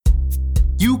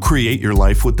You create your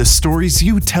life with the stories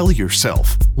you tell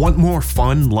yourself. Want more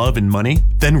fun, love, and money?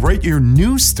 Then write your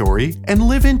new story and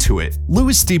live into it.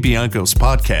 Louis DiBianco's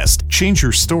podcast, Change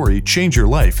Your Story, Change Your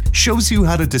Life, shows you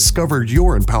how to discover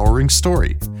your empowering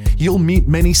story. You'll meet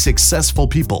many successful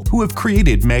people who have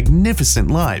created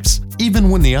magnificent lives, even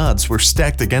when the odds were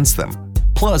stacked against them.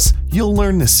 Plus, you'll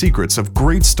learn the secrets of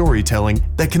great storytelling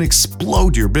that can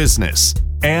explode your business.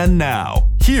 And now,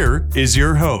 here is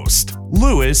your host,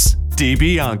 Louis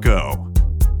DiBianco.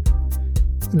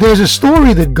 There's a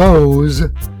story that goes,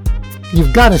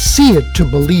 you've got to see it to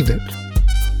believe it.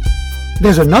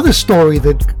 There's another story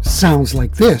that sounds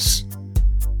like this.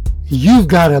 You've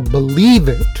got to believe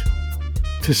it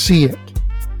to see it.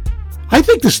 I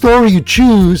think the story you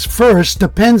choose first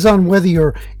depends on whether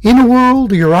your inner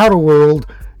world or your outer world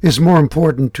is more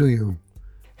important to you.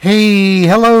 Hey,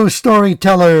 hello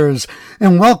storytellers,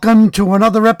 and welcome to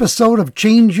another episode of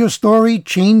Change Your Story,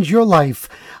 Change Your Life.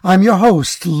 I'm your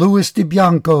host, Louis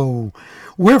DiBianco.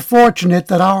 We're fortunate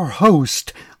that our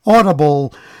host,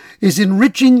 Audible, is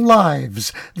enriching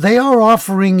lives. They are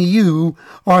offering you,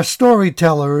 our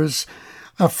storytellers,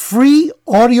 a free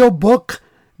audiobook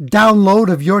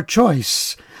download of your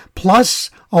choice, plus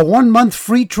a 1-month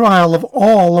free trial of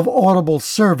all of Audible's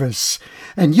service.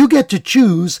 And you get to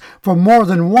choose from more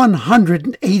than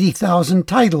 180,000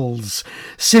 titles.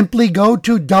 Simply go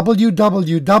to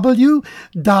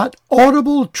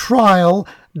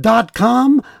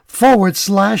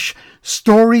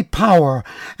www.audibletrial.com/storypower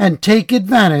and take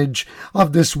advantage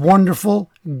of this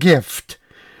wonderful gift.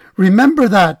 Remember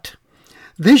that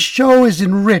this show is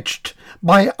enriched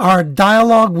by our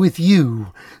dialogue with you.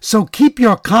 So keep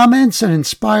your comments and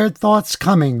inspired thoughts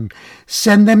coming.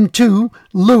 Send them to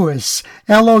Louis,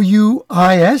 Louis,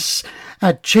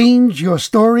 at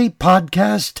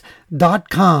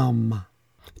changeyourstorypodcast.com.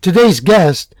 Today's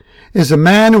guest is a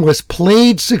man who has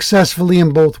played successfully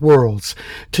in both worlds.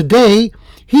 Today,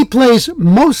 he plays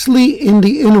mostly in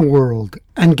the inner world.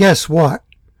 And guess what?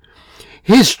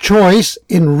 His choice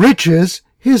enriches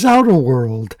his outer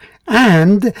world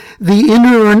and the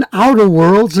inner and outer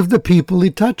worlds of the people he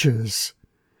touches.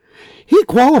 He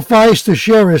qualifies to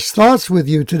share his thoughts with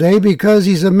you today because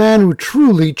he's a man who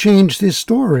truly changed his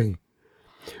story.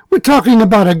 We're talking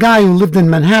about a guy who lived in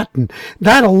Manhattan.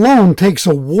 That alone takes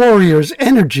a warrior's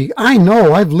energy. I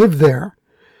know, I've lived there.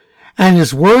 And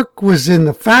his work was in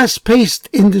the fast-paced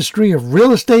industry of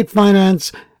real estate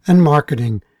finance and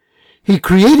marketing. He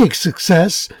created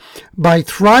success by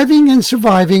thriving and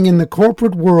surviving in the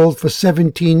corporate world for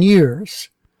 17 years.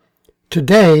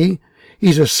 Today,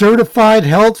 he's a certified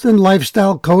health and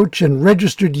lifestyle coach and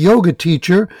registered yoga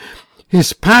teacher.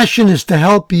 His passion is to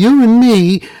help you and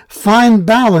me find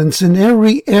balance in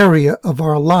every area of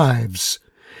our lives.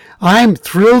 I'm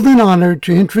thrilled and honored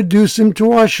to introduce him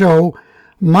to our show,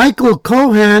 Michael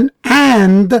Kohan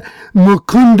and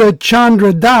Mukunda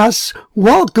Chandra Das.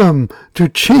 Welcome to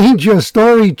Change Your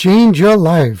Story, Change Your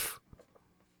Life.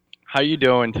 How you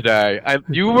doing today?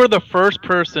 You were the first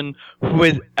person who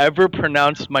has ever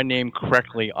pronounced my name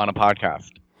correctly on a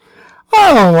podcast.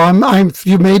 Oh,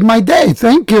 you made my day.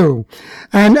 Thank you.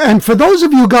 And for those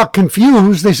of you who got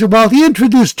confused, they said, well, he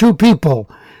introduced two people.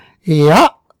 Yeah,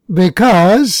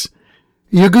 because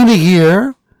you're going to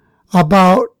hear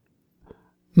about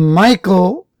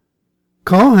Michael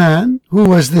Kohan, who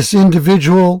was this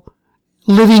individual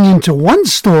living into one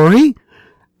story,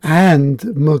 and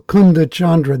Mukunda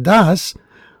Chandra Das,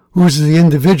 who's the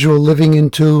individual living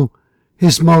into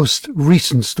his most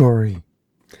recent story.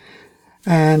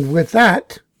 And with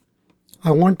that,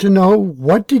 I want to know,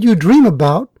 what did you dream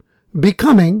about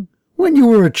becoming when you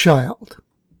were a child,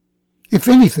 if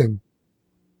anything?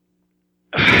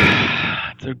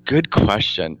 It's a good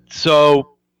question. So,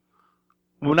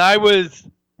 when I was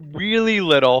really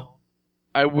little,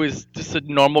 I was just a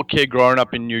normal kid growing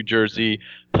up in New Jersey,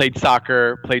 played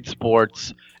soccer, played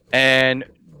sports, and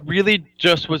really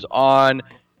just was on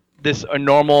this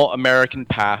normal American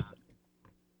path.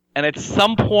 And at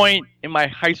some point in my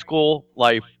high school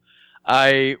life,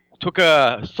 I took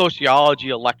a sociology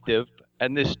elective,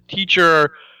 and this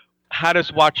teacher had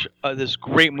us watch this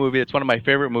great movie. It's one of my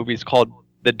favorite movies called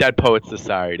The Dead Poets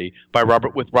Society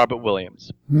with Robert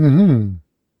Williams. Mm-hmm.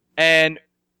 And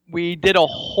we did a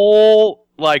whole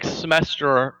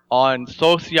semester on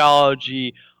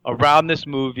sociology around this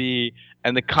movie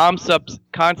and the concepts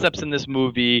in this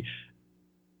movie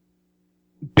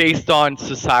based on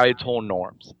societal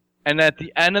norms. And at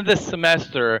the end of the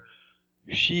semester,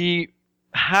 she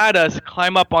had us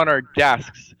climb up on our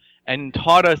desks and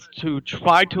taught us to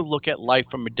try to look at life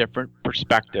from a different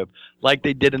perspective, like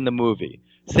they did in the movie.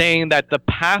 saying that the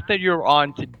path that you're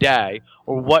on today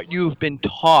or what you've been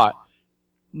taught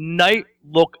might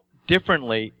look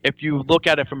differently if you look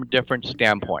at it from a different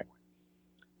standpoint.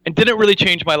 And didn't really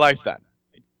change my life then.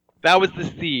 That was the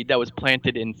seed that was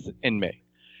planted in me.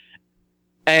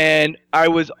 And I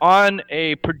was on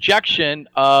a projection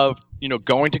of,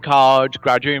 going to college,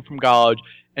 graduating from college,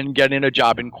 and getting a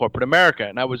job in corporate America.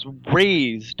 And I was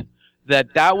raised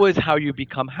that was how you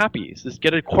become happy. Is just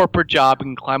get a corporate job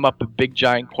and climb up a big,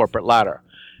 giant corporate ladder.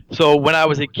 So when I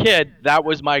was a kid, that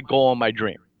was my goal and my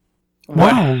dream.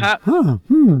 Wow.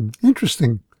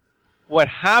 Interesting. What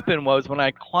happened was when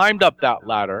I climbed up that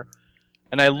ladder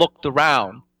and I looked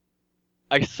around,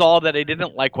 I saw that I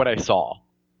didn't like what I saw.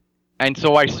 And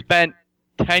so I spent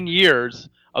 10 years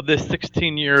of this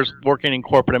 16 years working in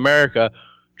corporate America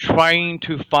trying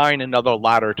to find another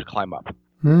ladder to climb up.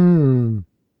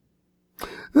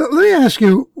 Let me ask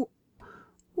you,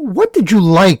 what did you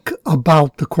like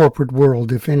about the corporate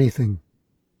world, if anything?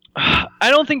 I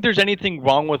don't think there's anything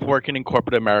wrong with working in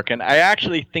corporate America. I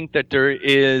actually think that there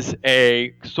is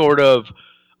a sort of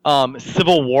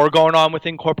civil war going on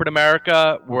within corporate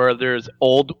America, where there's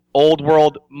old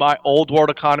world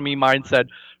economy mindset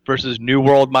versus new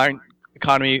world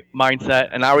economy mindset,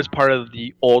 and I was part of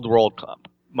the old world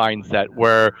mindset,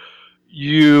 where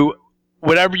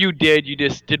whatever you did, you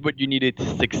just did what you needed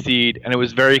to succeed, and it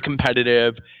was very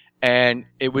competitive, and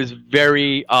it was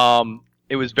very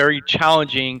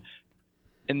challenging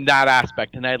in that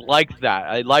aspect, and I liked that.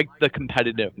 I liked the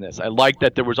competitiveness. I liked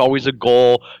that there was always a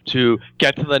goal to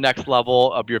get to the next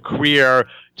level of your career,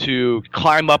 to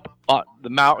climb up the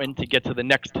mountain, to get to the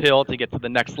next hill, to get to the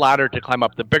next ladder, to climb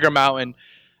up the bigger mountain.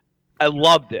 I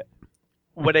loved it.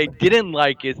 What I didn't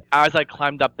like is as I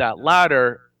climbed up that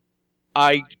ladder,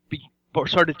 I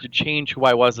started to change who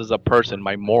I was as a person,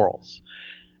 my morals.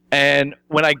 And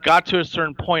when I got to a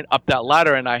certain point up that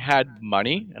ladder and I had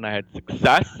money and I had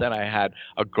success and I had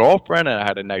a girlfriend and I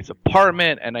had a nice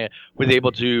apartment and I was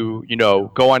able to,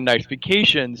 go on nice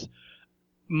vacations,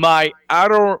 my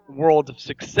outer world of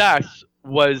success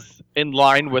was in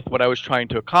line with what I was trying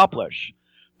to accomplish.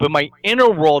 But my inner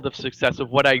world of success, of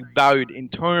what I valued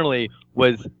internally,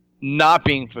 was not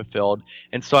being fulfilled.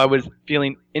 And so I was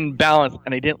feeling imbalanced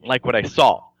and I didn't like what I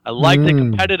saw. I liked the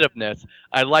competitiveness,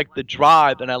 I liked the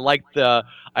drive, and I liked the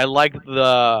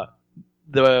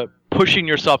pushing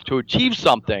yourself to achieve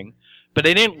something, but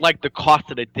I didn't like the cost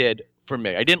that it did for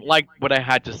me. I didn't like what I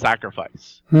had to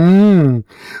sacrifice. By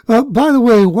the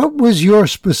way, what was your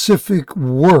specific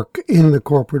work in the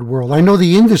corporate world? I know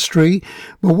the industry,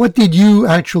 but what did you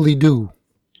actually do?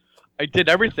 I did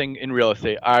everything in real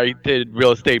estate. I did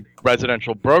real estate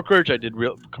residential brokerage. I did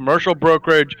commercial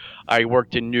brokerage. I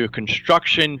worked in new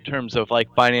construction in terms of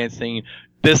financing,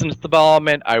 business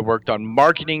development. I worked on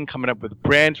marketing, coming up with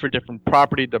brands for different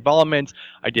property developments.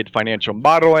 I did financial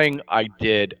modeling. I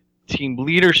did team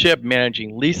leadership,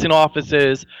 managing leasing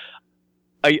offices.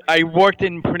 I worked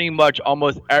in pretty much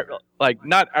almost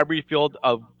not every field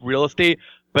of real estate,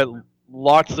 but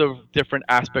lots of different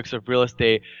aspects of real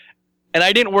estate. And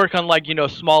I didn't work on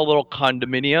small little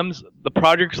condominiums. The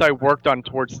projects I worked on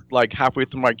towards halfway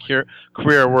through my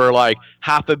career were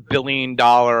 $500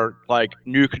 million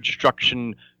new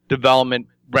construction development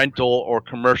rental or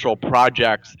commercial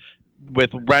projects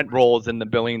with rent rolls in the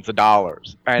billions of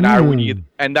dollars. And I would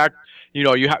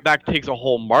that takes a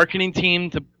whole marketing team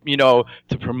to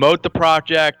promote the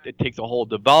project. It takes a whole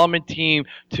development team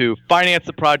to finance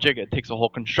the project. It takes a whole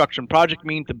construction project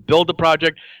team to build the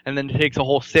project, and then it takes a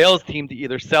whole sales team to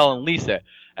either sell and lease it.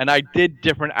 And I did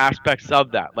different aspects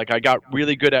of that. I got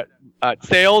really good at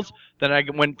sales. Then I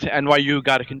went to NYU,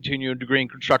 got a continuing degree in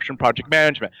construction project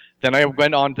management. Then I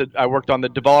worked on the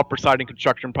developer side in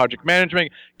construction project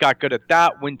management, got good at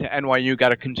that, went to NYU,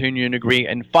 got a continuing degree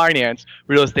in finance,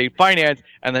 real estate finance,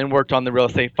 and then worked on the real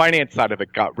estate finance side of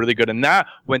it, got really good in that,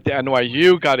 went to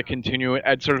NYU, got a continuing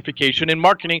ed certification in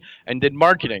marketing, and did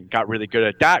marketing, got really good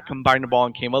at that, combined them all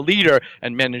and became a leader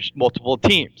and managed multiple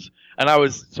teams. And I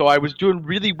was doing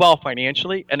really well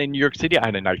financially, and in New York City, I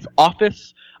had a nice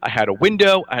office, I had a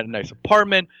window, I had a nice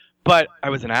apartment, but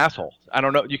I was an asshole. I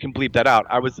don't know. You can bleep that out.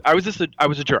 I was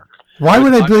a jerk. Why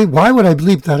would I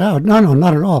bleep that out? No,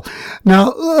 not at all.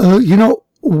 Now,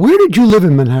 where did you live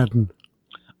in Manhattan?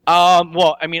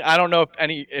 Well, I don't know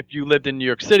if you lived in New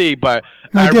York City, but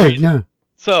I did. Yeah.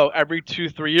 So every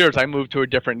 2-3 years, I moved to a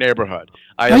different neighborhood.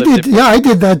 I did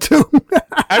that too.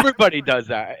 Everybody does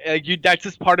that. That's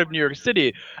just part of New York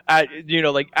City. As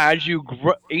you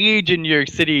age in New York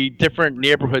City, different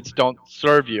neighborhoods don't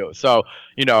serve you. So,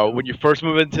 when you first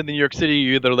move into New York City,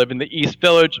 you either live in the East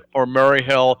Village or Murray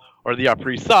Hill or the Upper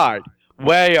East Side.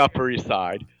 Way Upper East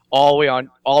Side. all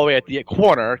the way at the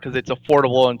corner because it's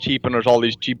affordable and cheap, and there's all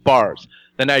these cheap bars.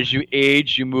 Then as you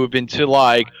age, you move into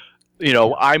like,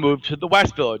 I moved to the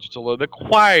West Village. It's a little bit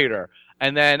quieter.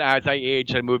 And then as I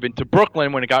aged, I moved into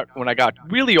Brooklyn. When I got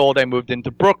really old, I moved into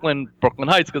Brooklyn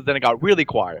Heights, because then it got really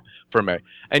quiet for me.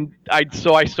 And I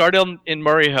started in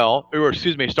Murray Hill,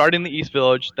 started in the East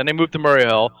Village. Then I moved to Murray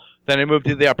Hill. Then I moved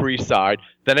to the Upper East Side.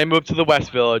 Then I moved to the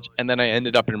West Village, and then I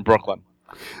ended up in Brooklyn.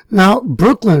 Now,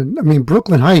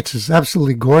 Brooklyn Heights is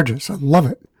absolutely gorgeous. I love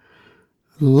it.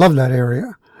 Love that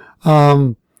area.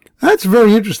 That's a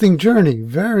very interesting journey.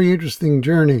 Very interesting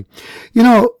journey.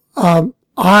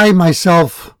 I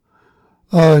myself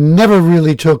never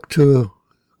really took to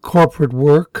corporate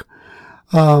work.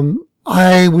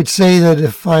 I would say that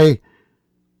if I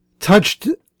touched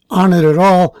on it at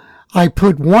all, I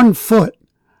put one foot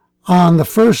on the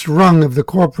first rung of the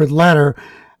corporate ladder,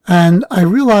 and I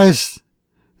realized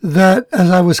that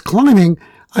as I was climbing,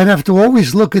 I'd have to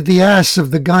always look at the ass of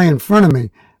the guy in front of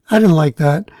me. I didn't like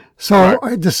that. So right.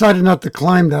 I decided not to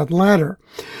climb that ladder.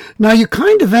 Now, you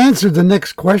kind of answered the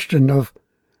next question of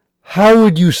how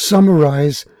would you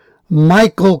summarize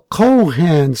Michael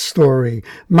Cohan's story,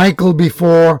 Michael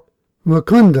before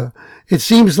Mukunda? It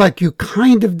seems like you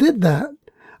kind of did that,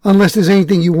 unless there's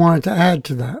anything you wanted to add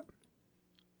to that.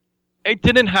 It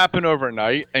didn't happen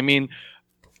overnight. I mean,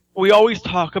 we always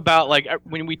talk about, like,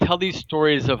 when we tell these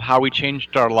stories of how we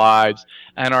changed our lives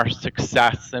and our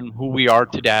success and who we are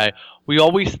today, we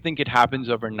always think it happens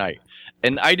overnight.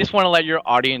 And I just want to let your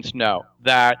audience know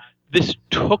that this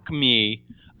took me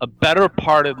a better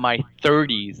part of my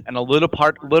 30s and a little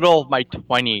of my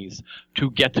 20s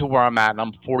to get to where I'm at, and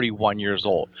I'm 41 years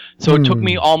old. So it took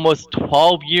me almost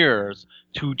 12 years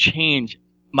to change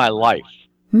my life,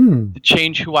 to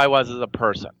change who I was as a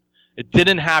person. It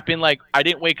didn't happen like I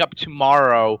didn't wake up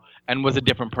tomorrow and was a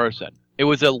different person. It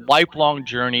was a lifelong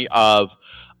journey of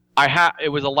what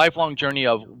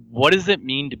does it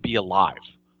mean to be alive?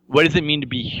 What does it mean to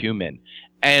be human?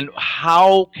 And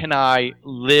how can I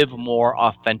live more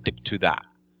authentic to that?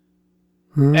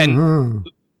 And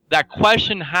that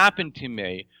question happened to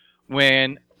me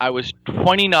when I was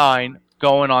 29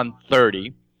 going on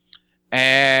 30,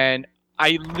 and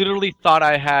I literally thought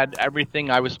I had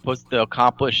everything I was supposed to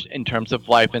accomplish in terms of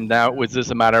life, and now it was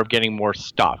just a matter of getting more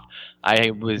stuff.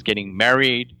 I was getting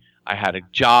married. I had a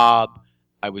job.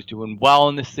 I was doing well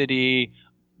in the city.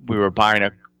 We were buying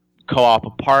a co-op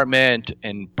apartment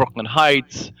in Brooklyn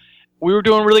Heights. We were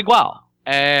doing really well.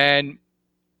 And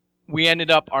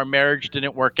our marriage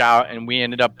didn't work out, and we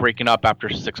ended up breaking up after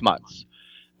 6 months.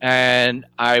 And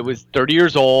I was 30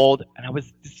 years old, and I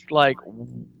was just like,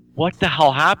 what the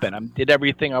hell happened? I did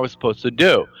everything I was supposed to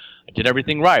do. I did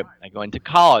everything right. I go into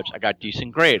college. I got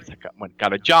decent grades. I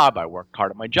got a job. I worked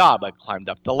hard at my job. I climbed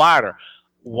up the ladder.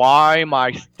 Why am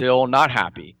I still not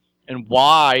happy? And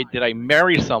why did I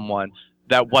marry someone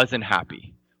that wasn't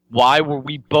happy? Why were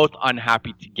we both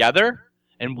unhappy together?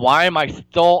 And why am I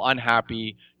still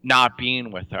unhappy not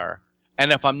being with her?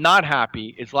 And if I'm not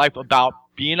happy, is life about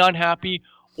being unhappy,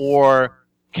 or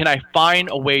can I find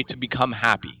a way to become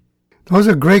happy? Those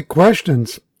are great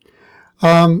questions.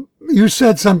 You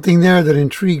said something there that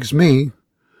intrigues me.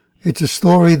 It's a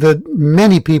story that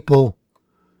many people,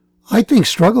 I think,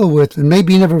 struggle with and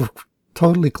maybe never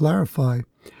totally clarify.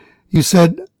 You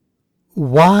said,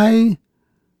 why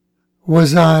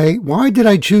did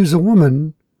I choose a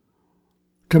woman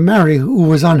to marry who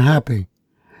was unhappy?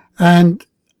 And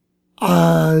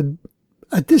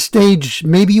at this stage,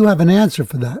 maybe you have an answer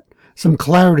for that, some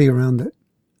clarity around it.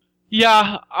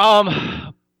 Yeah,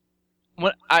 I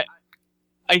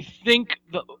think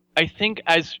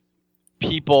as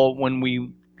people, when we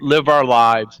live our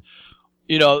lives,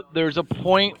 there's a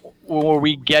point where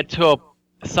we get to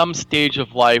some stage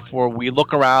of life where we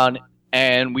look around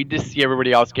and we just see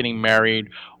everybody else getting married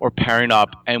or pairing up,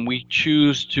 and we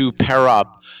choose to pair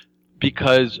up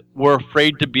because we're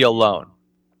afraid to be alone.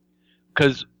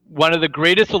 Because one of the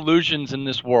greatest illusions in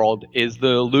this world is the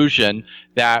illusion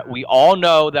that we all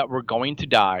know that we're going to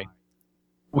die.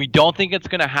 We don't think it's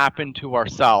going to happen to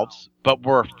ourselves, but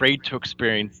we're afraid to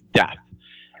experience death.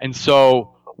 And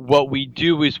so what we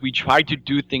do is we try to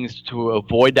do things to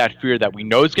avoid that fear that we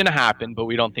know is going to happen, but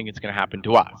we don't think it's going to happen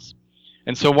to us.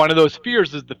 And so one of those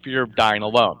fears is the fear of dying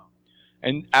alone.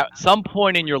 And at some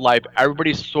point in your life,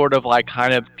 everybody sort of like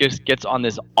kind of just gets on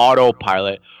this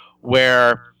autopilot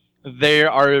where they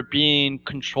are being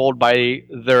controlled by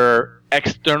their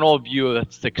external view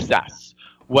of success.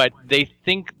 What they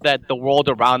think that the world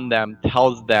around them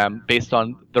tells them based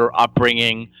on their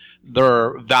upbringing,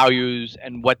 their values,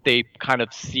 and what they kind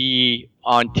of see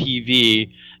on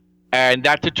TV. and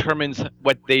that determines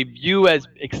what they view as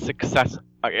success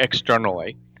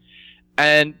externally.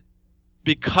 And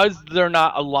because they're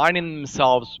not aligning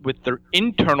themselves with their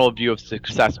internal view of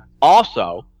success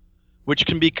also, which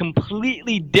can be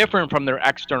completely different from their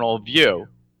external view,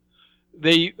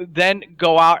 they then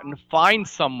go out and find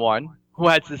someone who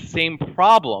has the same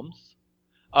problems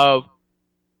of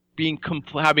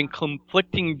having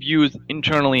conflicting views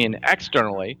internally and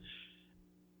externally,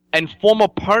 and form a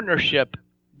partnership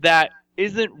that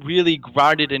isn't really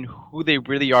grounded in who they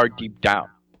really are deep down.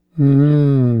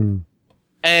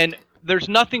 And there's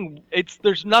nothing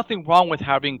wrong with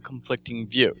having conflicting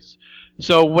views.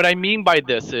 So what I mean by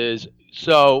this is,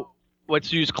 so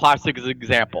let's use classic as an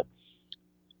example.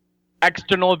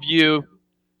 External view,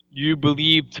 you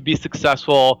believe to be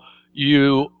successful,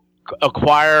 you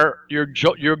acquire your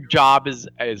job is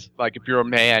like, if you're a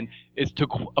man, is to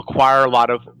acquire a lot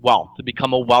of wealth, to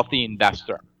become a wealthy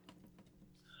investor.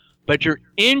 But your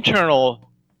internal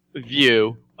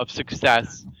view of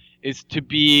success is to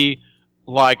be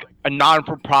like a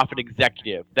non-for-profit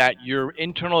executive, that your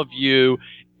internal view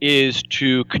is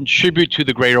to contribute to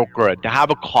the greater good, to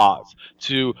have a cause,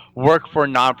 to work for a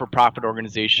non-for-profit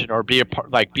organization, or be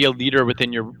a leader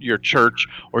within your church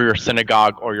or your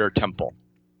synagogue or your temple.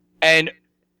 And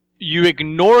you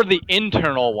ignore the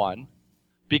internal one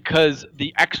because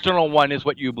the external one is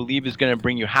what you believe is going to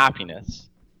bring you happiness.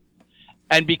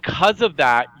 And because of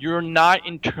that, you're not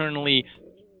internally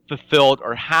fulfilled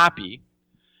or happy.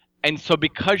 And so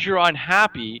because you're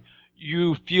unhappy,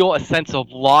 you feel a sense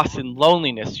of loss and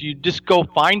loneliness. You just go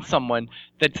find someone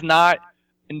that's not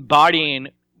embodying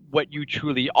what you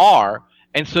truly are.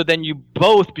 And so then you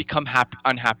both become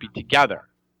unhappy together.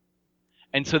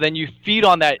 And so then you feed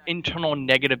on that internal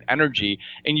negative energy,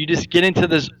 and you just get into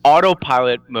this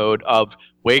autopilot mode of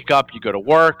wake up, you go to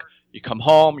work, you come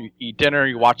home, you eat dinner,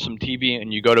 you watch some TV,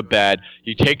 and you go to bed.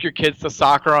 You take your kids to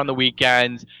soccer on the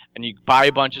weekends, and you buy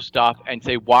a bunch of stuff and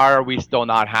say, why are we still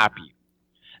not happy?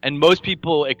 And most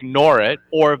people ignore it,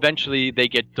 or eventually they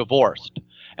get divorced.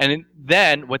 And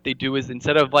then what they do is,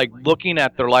 instead of like looking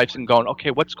at their lives and going,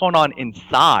 okay, what's going on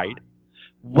inside?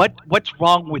 What's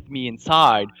wrong with me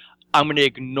inside? I'm going to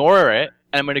ignore it,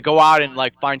 and I'm going to go out and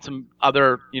like find some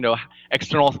other,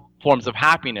 external forms of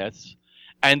happiness,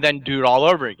 and then do it all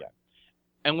over again.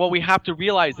 And what we have to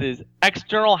realize is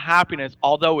external happiness,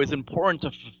 although is important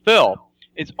to fulfill,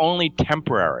 is only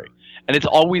temporary, and it's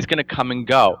always going to come and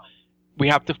go. We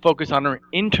have to focus on our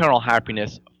internal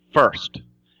happiness first,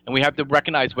 and we have to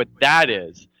recognize what that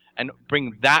is and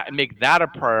make that a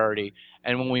priority.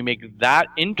 And when we make that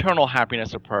internal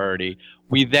happiness a priority,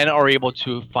 we then are able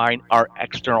to find our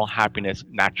external happiness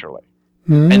naturally.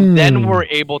 And then we're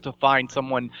able to find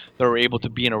someone that we're able to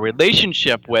be in a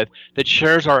relationship with that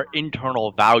shares our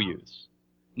internal values,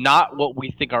 not what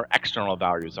we think our external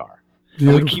values are.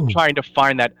 And we keep trying to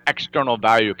find that external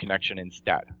value connection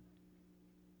instead.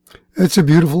 It's a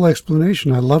beautiful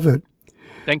explanation. I love it.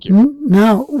 Thank you.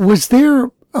 Now, was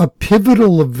there a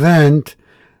pivotal event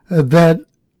that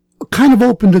kind of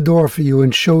opened the door for you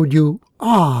and showed you,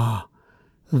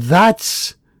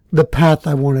 that's the path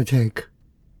I want to take?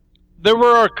 There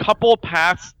were a couple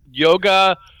paths.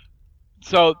 Yoga.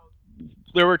 So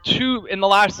there were in the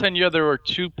last 10 years, there were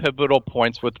two pivotal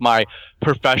points with my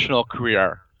professional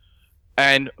career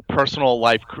and personal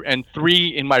life, and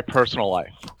three in my personal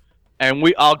life. And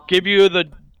I'll give you the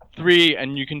three,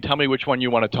 and you can tell me which one you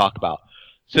want to talk about.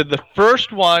 So the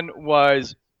first one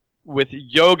was with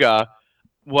yoga,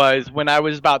 was when I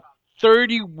was about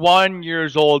 31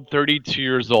 years old, 32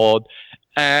 years old,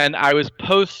 and I was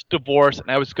post-divorce,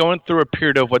 and I was going through a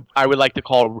period of what I would like to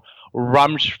call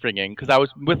rumspringing, because I was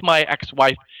with my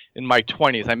ex-wife in my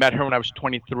 20s. I met her when I was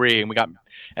 23,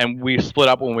 and we split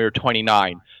up when we were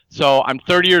 29. So I'm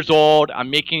 30 years old. I'm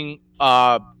making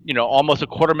almost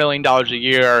 $250,000 a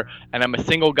year, and I'm a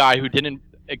single guy who didn't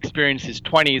experience his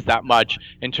 20s that much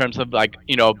in terms of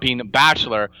being a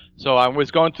bachelor. So I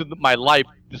was going through my life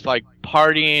just like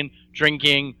partying,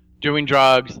 drinking, doing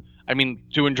drugs. And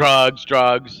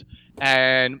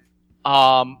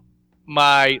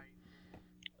my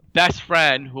best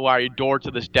friend, who I adore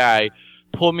to this day,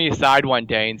 pulled me aside one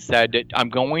day and said that I'm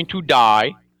going to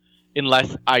die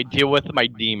unless I deal with my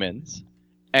demons,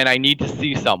 and I need to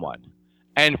see someone.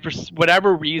 And for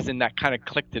whatever reason, that kind of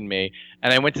clicked in me,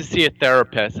 and I went to see a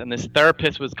therapist, and this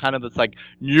therapist was kind of this like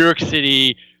New York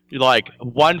City, like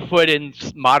 1 foot in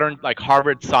modern like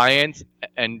Harvard science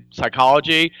and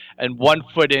psychology, and 1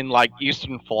 foot in like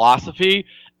Eastern philosophy.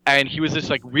 And he was this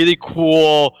like really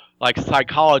cool like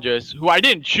psychologist who I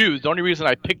didn't choose. The only reason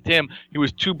I picked him, he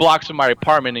was 2 blocks from my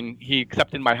apartment, and he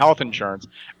accepted my health insurance,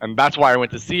 and that's why I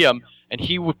went to see him. and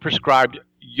he would prescribe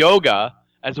yoga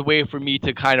as a way for me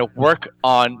to kind of work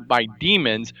on my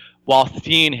demons while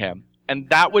seeing him. And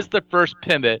that was the first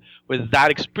pivot, with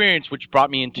that experience, which brought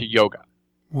me into yoga.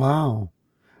 Wow.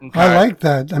 Okay. I like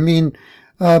that. I mean,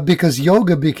 because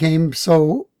yoga became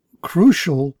so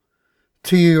crucial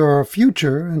to your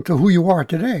future and to who you are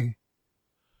today.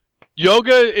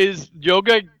 Yoga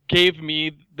gave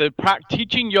me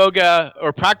teaching yoga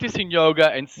or practicing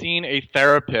yoga and seeing a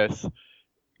therapist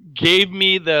gave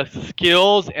me the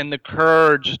skills and the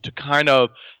courage to kind of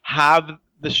have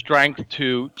the strength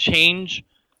to change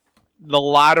the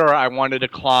ladder I wanted to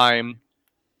climb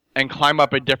and climb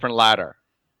up a different ladder.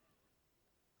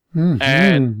 Mm-hmm.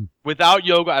 And without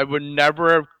yoga, I would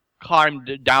never have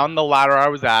climbed down the ladder I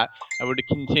was at. I would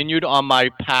have continued on my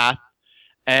path,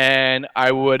 and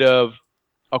I would have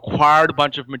acquired a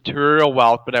bunch of material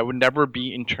wealth, but I would never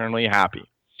be internally happy.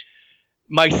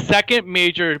 My second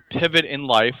major pivot in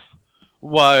life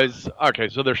was, okay,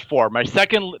 so there's four. My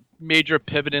second major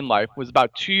pivot in life was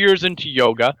about 2 years into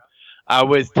yoga. I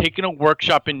was taking a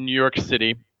workshop in New York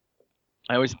City.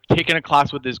 I was taking a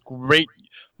class with this great,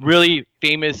 really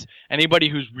famous, anybody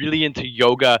who's really into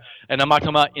yoga, and I'm not talking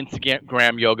about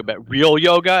Instagram yoga, but real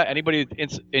yoga. Anybody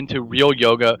who's into real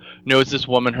yoga knows this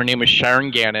woman. Her name is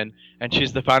Sharon Gannon, and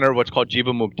she's the founder of what's called Jiva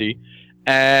Mukti.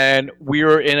 And we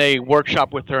were in a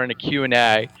workshop with her in a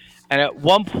Q&A. And at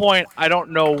one point, I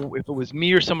don't know if it was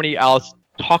me or somebody else,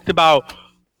 talked about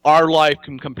our life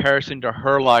in comparison to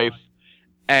her life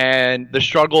and the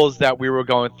struggles that we were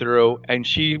going through. And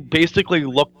she basically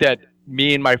looked at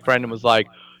me and my friend and was like,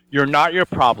 "You're not your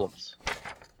problems.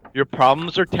 Your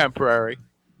problems are temporary.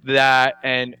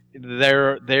 And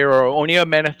they're only a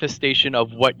manifestation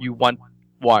of what you want.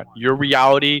 Your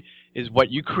reality is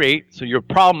what you create. So your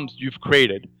problems you've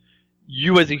created.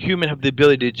 You as a human have the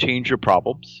ability to change your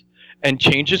problems. And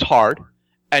change is hard.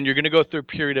 And you're going to go through a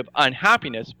period of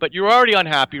unhappiness. But you're already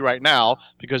unhappy right now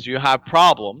because you have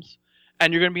problems.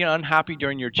 And you're going to be unhappy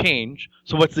during your change.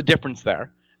 So what's the difference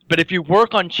there? But if you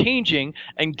work on changing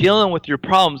and dealing with your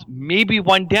problems, maybe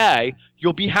one day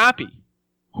you'll be happy.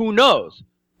 Who knows?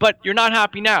 But you're not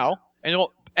happy now.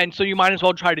 And so you might as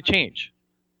well try to change.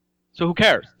 So who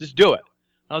cares? Just do it."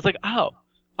 I was like, "Oh,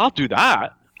 I'll do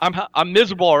that. I'm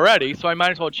miserable already, so I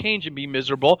might as well change and be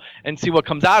miserable and see what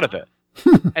comes out of it."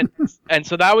 and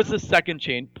so that was the second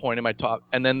point in my talk.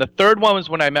 And then the third one was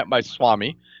when I met my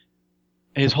Swami,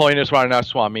 His Holiness Radhanath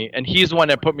Swami, and he's the one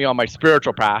that put me on my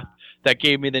spiritual path that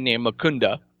gave me the name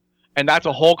Mukunda. And that's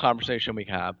a whole conversation we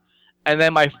have. And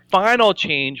then my final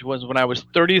change was when I was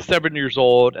 37 years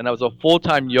old and I was a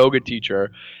full-time yoga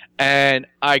teacher, and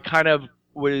I kind of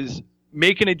was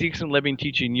making a decent living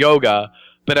teaching yoga,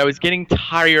 but I was getting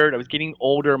tired, I was getting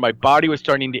older, my body was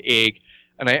starting to ache,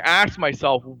 and I asked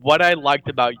myself what I liked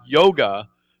about yoga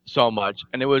so much,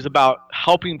 and it was about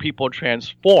helping people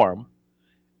transform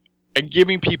and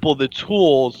giving people the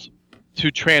tools to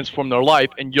transform their life,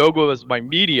 and yoga was my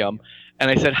medium.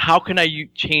 And I said, how can I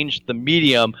change the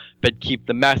medium but keep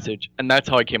the message? And that's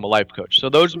how I became a life coach. So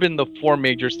those have been the four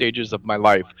major stages of my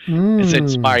life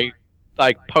since my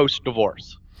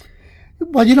post-divorce.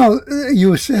 Well,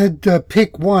 you said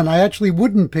pick one. I actually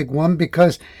wouldn't pick one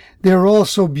because they're all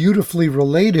so beautifully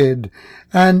related.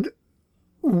 And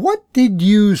what did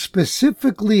you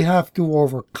specifically have to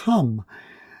overcome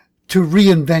to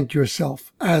reinvent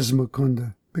yourself as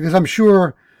Mukunda? Because I'm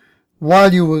sure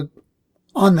while you were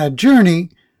on that journey,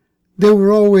 there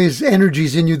were always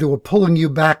energies in you that were pulling you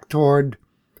back toward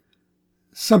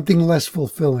something less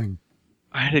fulfilling.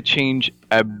 I had to change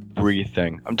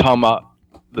everything. I'm talking about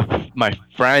my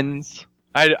friends.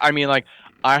 I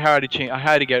had to change. I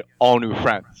had to get all new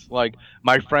friends. Like,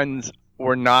 my friends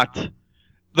were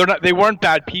they weren't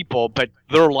bad people, but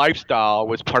their lifestyle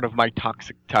was part of my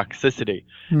toxicity.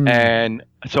 And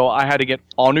so I had to get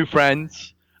all new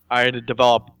friends. I had to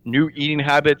develop new eating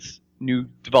habits,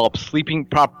 develop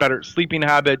better sleeping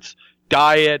habits,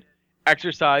 diet,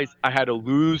 exercise. I had to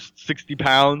lose 60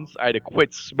 pounds. I had to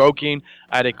quit smoking.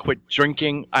 I had to quit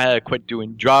drinking. I had to quit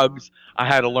doing drugs. I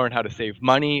had to learn how to save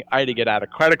money. I had to get out of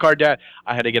credit card debt.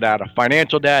 I had to get out of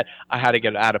financial debt. I had to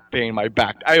get out of paying my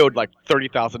back. I owed like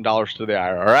 $30,000 to the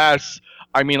IRS.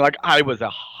 I mean, like, I was a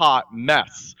hot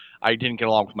mess. I didn't get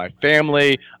along with my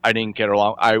family. I didn't get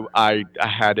along. I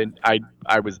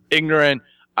was ignorant.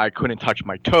 I couldn't touch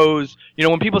my toes.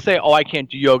 When people say, "Oh, I can't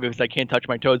do yoga because I can't touch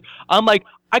my toes," I'm like,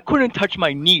 I couldn't touch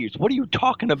my knees. What are you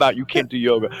talking about? You can't do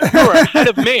yoga. You're ahead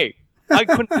of me. I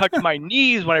couldn't touch my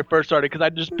knees when I first started because I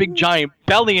had this big giant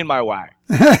belly in my way.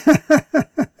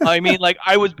 I mean, like,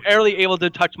 I was barely able to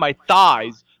touch my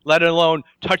thighs, let alone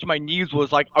touch my knees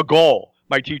was like a goal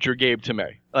my teacher gave to me.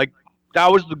 Like,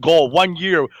 that was the goal. 1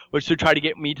 year was to try to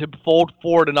get me to fold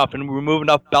forward enough and remove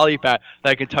enough belly fat that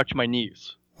I could touch my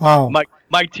knees. Wow.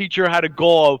 My teacher had a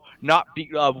goal of not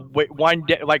be one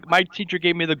day. Like my teacher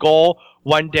gave me the goal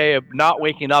one day of not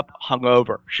waking up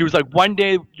hungover. She was like, one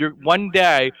day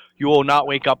you will not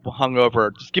wake up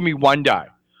hungover. Just give me one day.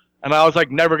 And I was like,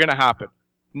 never gonna happen.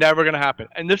 Never gonna happen.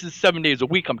 And this is 7 days a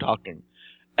week I'm talking.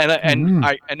 And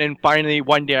then finally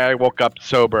one day I woke up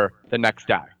sober the next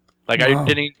day. Like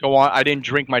wow. I didn't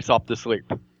drink myself to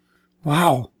sleep.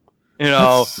 Wow. You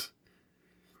know.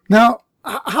 Now,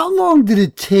 how long did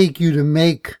it take you to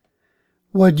make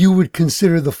what you would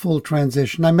consider the full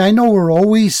transition? I mean, I know we're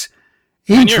always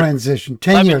in transition.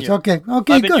 10 years. Okay,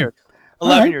 11 good. Years.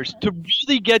 11 years. To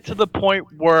really get to the point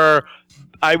where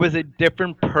I was a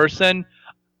different person,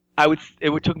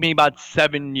 it took me about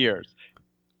 7 years.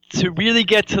 To really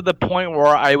get to the point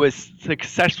where I was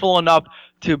successful enough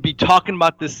to be talking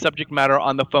about this subject matter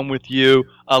on the phone with you,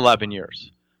 11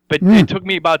 years. But it took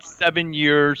me about 7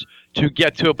 years to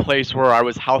get to a place where I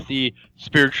was healthy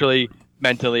spiritually,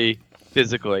 mentally,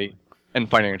 physically, and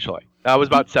financially. That was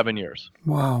about 7 years.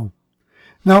 Wow.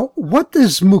 Now, what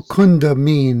does Mukunda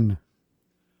mean?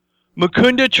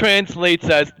 Mukunda translates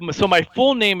as, so my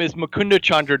full name is Mukunda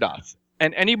Chandra Das.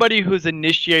 And anybody who's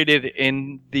initiated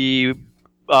in the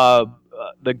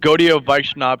Gaudiya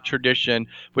Vaishnava tradition,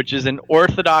 which is an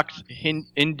orthodox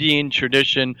Indian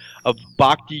tradition of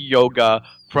bhakti yoga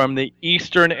from the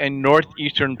eastern and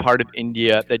northeastern part of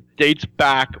India that dates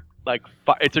back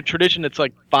it's a tradition that's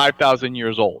like 5,000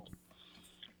 years old.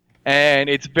 And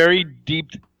it's very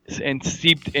deep and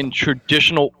steeped in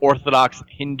traditional orthodox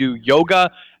Hindu yoga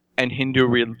and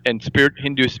Hindu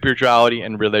spirituality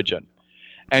and religion.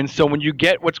 And so when you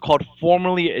get what's called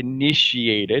formally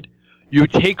initiated, you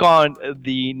take on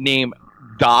the name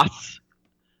Das,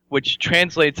 which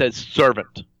translates as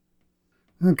servant.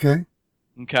 Okay.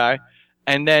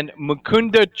 And then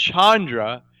Mukunda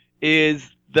Chandra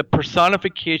is the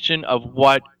personification of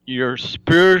what your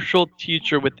spiritual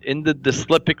teacher within the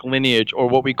Dislipic lineage, or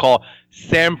what we call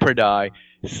Sampradaya,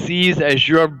 sees as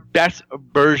your best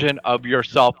version of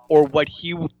yourself, or what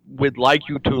he would like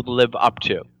you to live up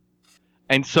to.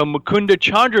 And so Mukunda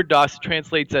Chandra Das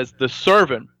translates as the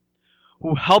servant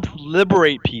who helps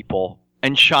liberate people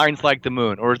and shines like the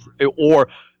moon, or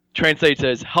translates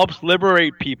as helps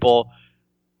liberate people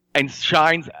and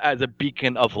shines as a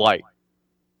beacon of light.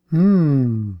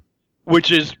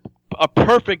 Which is a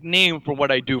perfect name for what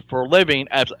I do for a living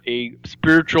as a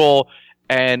spiritual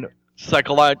and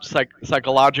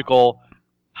psychological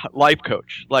life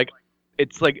coach. Like,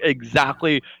 it's like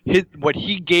exactly what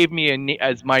he gave me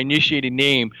as my initiating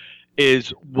name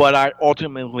is what I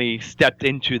ultimately stepped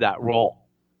into that role.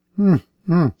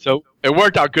 So it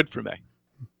worked out good for me.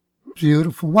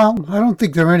 Beautiful. Well, I don't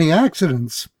think there are any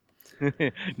accidents.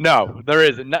 No, there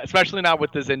isn't. Especially not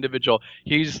with this individual.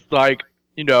 He's like,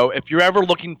 if you're ever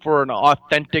looking for an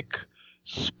authentic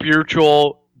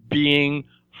spiritual being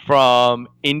from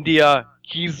India,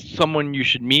 he's someone you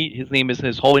should meet. His name is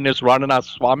His Holiness Radhanath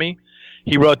Swami.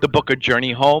 He wrote the book A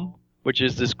Journey Home, which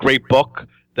is this great book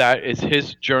that is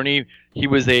his journey. He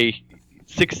was a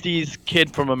 60s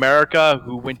kid from America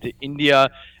who went to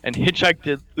India and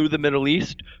hitchhiked through the Middle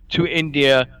East to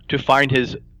India to find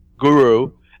his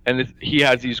guru. And he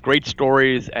has these great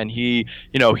stories, and he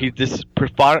this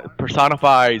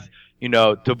personifies,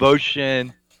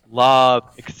 devotion, love,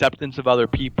 acceptance of other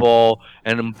people,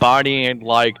 and embodying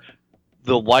like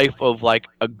the life of like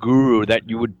a guru that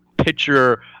you would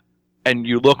picture and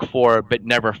you look for but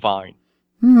never find.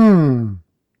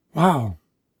 Wow.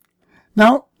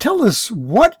 Now, tell us,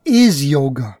 what is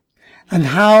yoga, and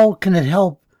how can it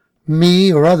help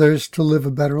me or others to live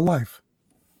a better life?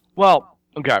 Well,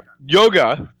 okay.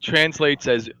 Yoga translates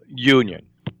as union.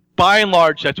 By and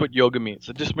large, that's what yoga means.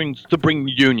 It just means to bring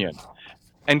union.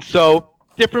 And so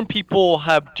different people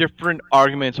have different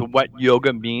arguments of what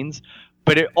yoga means,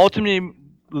 but it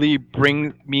ultimately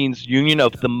means union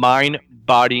of the mind,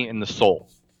 body, and the soul.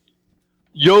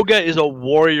 Yoga is a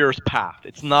warrior's path.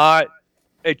 It's not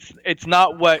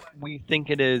what we think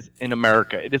it is in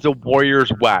America. It is a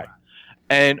warrior's way.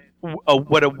 And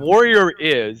what a warrior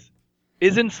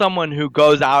isn't someone who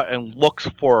goes out and looks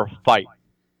for a fight.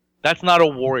 That's not a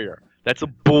warrior. That's a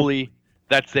bully.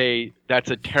 That's a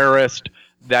terrorist.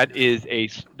 That is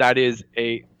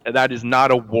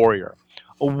not a warrior.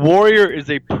 A warrior is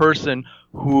a person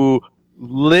who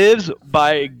lives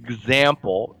by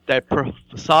example, that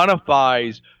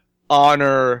personifies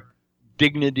honor,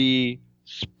 dignity,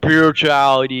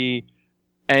 spirituality,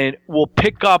 and will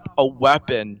pick up a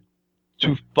weapon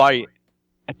to fight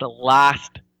at the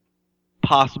last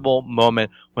possible moment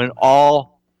when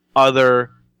all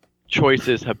other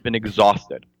choices have been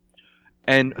exhausted.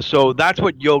 And so that's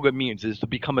what yoga means, is to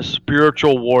become a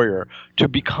spiritual warrior, to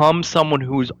become someone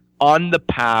who's on the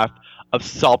path of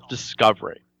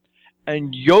self-discovery.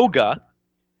 And yoga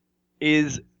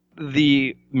is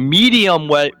the medium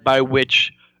by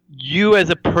which you as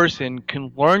a person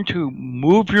can learn to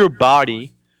move your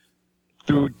body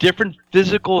through different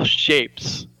physical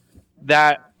shapes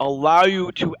that allow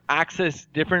you to access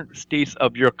different states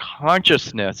of your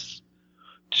consciousness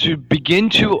to begin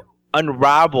to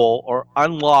unravel or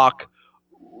unlock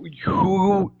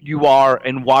who you are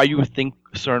and why you think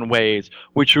certain ways,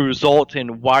 which result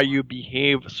in why you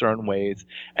behave certain ways,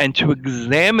 and to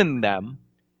examine them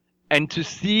and to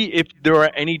see if there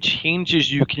are any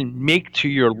changes you can make to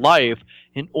your life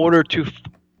in order to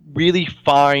really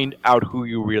find out who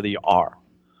you really are.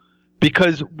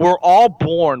 Because we're all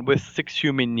born with 6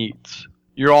 human needs.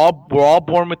 We're all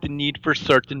born with the need for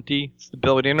certainty,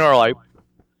 stability in our life.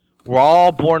 We're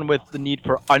all born with the need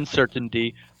for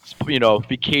uncertainty,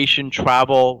 vacation,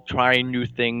 travel, trying new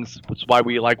things. That's why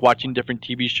we like watching different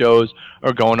TV shows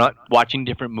or watching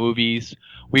different movies.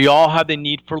 We all have the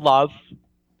need for love.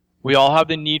 We all have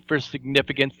the need for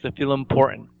significance, to feel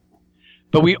important.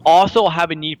 But we also have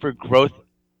a need for growth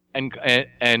and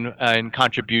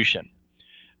contribution.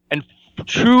 And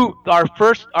our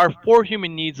 4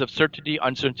 human needs of certainty,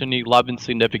 uncertainty, love, and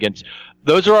significance,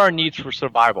 those are our needs for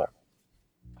survival.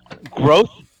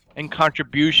 Growth and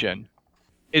contribution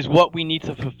is what we need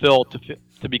to fulfill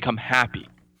to become happy.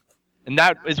 And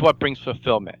that is what brings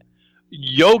fulfillment.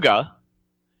 Yoga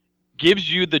gives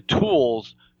you the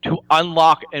tools to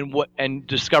unlock and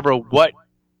discover what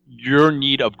your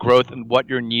need of growth and what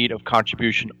your need of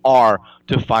contribution are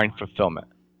to find fulfillment.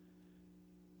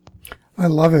 I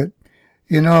love it.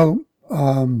 I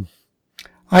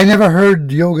never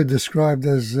heard yoga described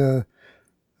as the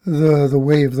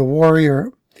way of the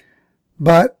warrior.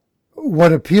 But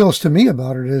what appeals to me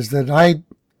about it is that I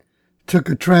took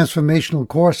a transformational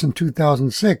course in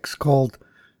 2006 called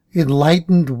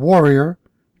Enlightened Warrior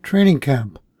Training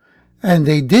Camp. And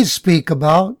they did speak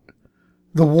about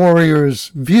the warrior's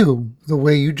view, the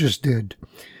way you just did.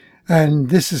 And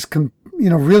this is,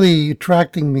 really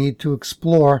attracting me to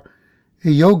explore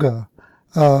yoga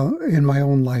in my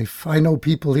own life. I know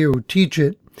people here who teach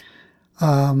it.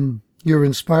 You're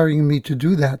inspiring me to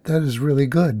do that. That is really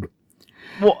good.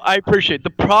 Well, I appreciate the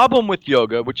problem with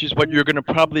yoga, which is what you're going to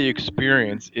probably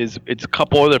experience, is it's a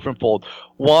couple of different fold.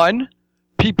 One,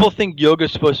 people think yoga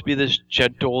is supposed to be this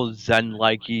gentle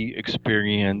Zen-likey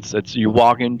experience. It's you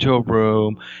walk into a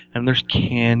room and there's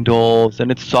candles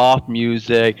and it's soft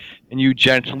music and you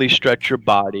gently stretch your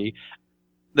body.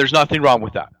 There's nothing wrong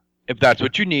with that. If that's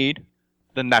what you need,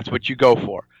 then that's what you go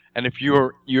for. And if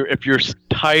you're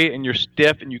tight and you're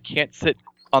stiff and you can't sit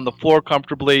on the floor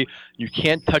comfortably, you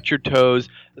can't touch your toes,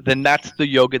 then that's the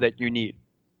yoga that you need.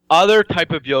 Other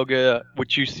type of yoga,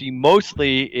 which you see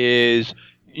mostly, is,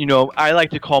 I like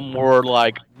to call more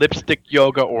like lipstick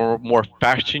yoga or more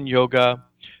fashion yoga.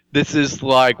 This is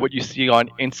like what you see on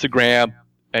Instagram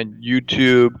and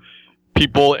YouTube.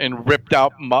 People in ripped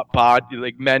out body,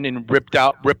 like men in ripped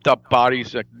up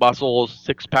bodies, like muscles,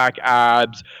 6-pack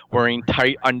abs, wearing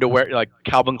tight underwear, like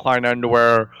Calvin Klein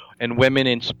underwear, and women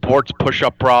in sports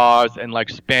push-up bras and like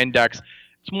spandex.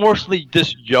 It's mostly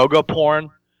just yoga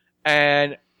porn,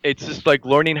 and it's just like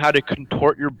learning how to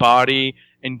contort your body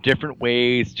in different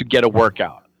ways to get a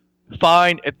workout.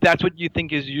 Fine, if that's what you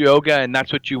think is yoga and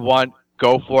that's what you want,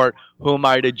 go for it. Who am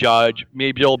I to judge?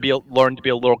 Maybe you'll learn to be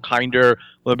a little kinder, a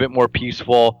little bit more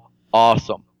peaceful.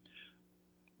 Awesome.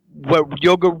 What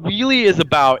yoga really is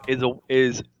about it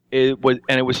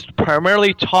was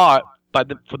primarily taught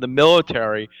for the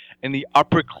military and the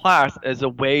upper class as a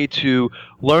way to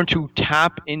learn to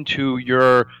tap into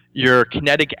your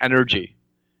kinetic energy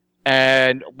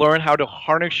and learn how to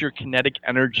harness your kinetic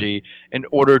energy in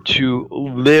order to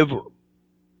live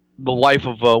the life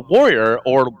of a warrior,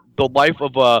 or the life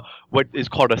of what is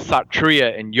called a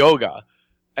Satriya in yoga.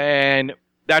 And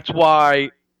that's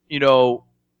why,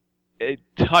 it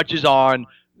touches on,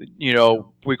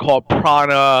 we call it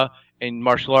prana in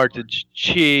martial arts, it's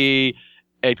chi.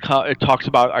 It talks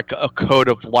about like a code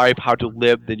of life, how to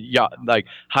live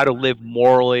how to live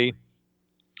morally,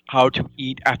 how to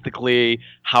eat ethically,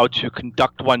 how to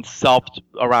conduct oneself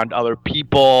around other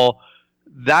people.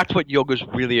 That's what yoga is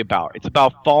really about. It's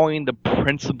about following the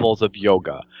principles of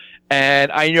yoga.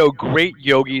 And I know great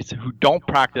yogis who don't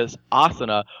practice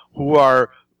asana who are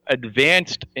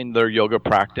advanced in their yoga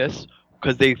practice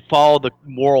because they follow the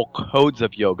moral codes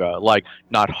of yoga, like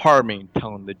not harming,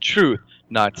 telling the truth,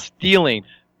 not stealing,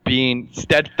 being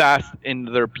steadfast in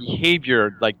their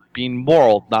behavior, like being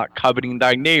moral, not coveting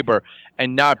thy neighbor,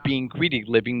 and not being greedy,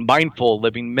 living mindful,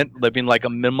 living like a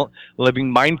minimal, living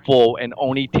mindful, and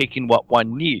only taking what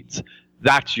one needs.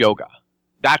 That's yoga.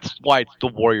 That's why it's the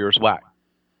warrior's way.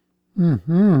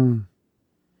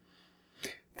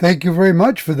 Thank you very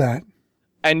much for that.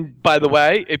 And by the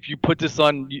way, if you put this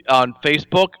on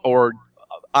Facebook or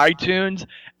iTunes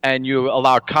and you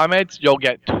allow comments, you'll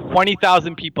get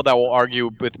 20,000 people that will argue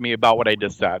with me about what I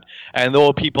just said. And there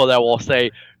will be people that will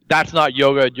say, that's not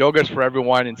yoga. Yoga's for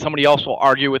everyone. And somebody else will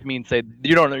argue with me and say,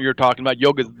 you don't know what you're talking about.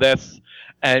 Yoga's this.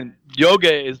 And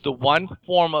yoga is the one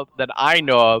form of that I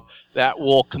know of that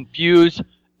will confuse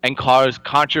and cause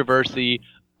controversy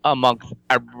amongst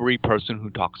every person who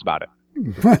talks about it.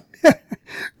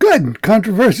 Good.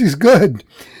 Controversy is good.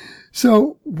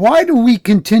 So why do we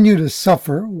continue to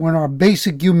suffer when our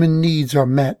basic human needs are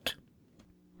met?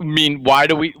 I mean, why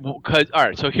do we? Because all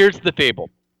right. So here's the fable.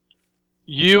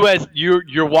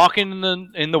 You're walking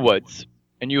in the woods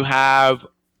and you have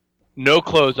no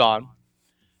clothes on.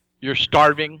 You're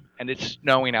starving and it's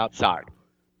snowing outside.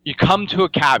 You come to a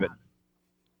cabin.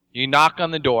 You knock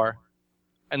on the door,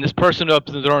 and this person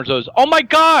opens the door and says, "Oh my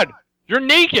God, you're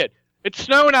naked! It's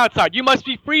snowing outside. You must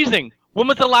be freezing. When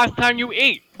was the last time you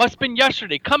ate? Must have been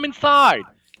yesterday. Come inside."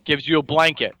 Gives you a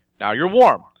blanket. Now you're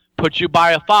warm. Puts you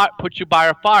by a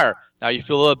fire. Now you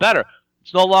feel a little better.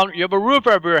 It's no longer, you have a roof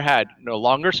over your head. No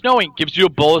longer snowing. Gives you a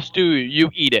bowl of stew. You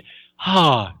eat it.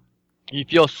 You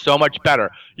feel so much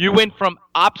better. You went from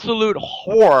absolute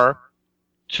horror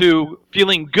to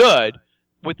feeling good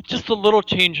with just a little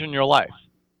change in your life.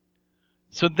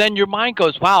 So then your mind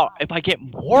goes, wow, if I get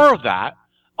more of that,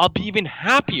 I'll be even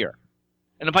happier.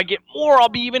 And if I get more, I'll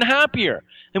be even happier.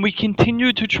 And we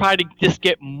continue to try to just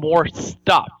get more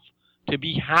stuff to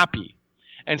be happy.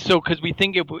 And so, because we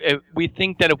think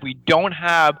that if we don't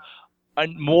have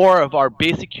more of our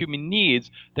basic human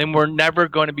needs, then we're never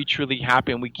going to be truly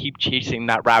happy, and we keep chasing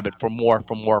that rabbit for more,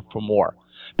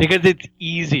 because it's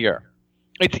easier.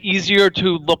 It's easier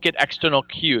to look at external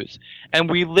cues. And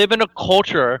we live in a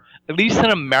culture, at least in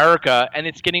America, and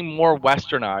it's getting more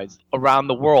westernized around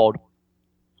the world,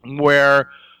 where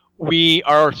we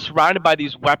are surrounded by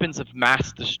these weapons of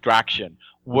mass distraction,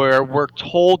 where we're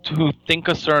told to think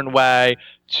a certain way,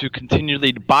 to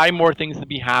continually buy more things to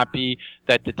be happy,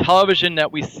 that the television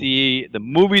that we see, the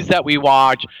movies that we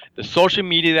watch, the social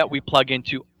media that we plug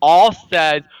into, all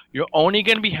says you're only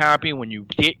going to be happy when you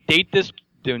date this,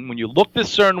 when you look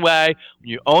this certain way, when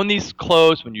you own these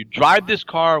clothes, when you drive this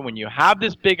car, when you have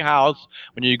this big house,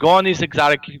 when you go on these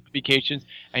exotic vacations,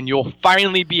 and you'll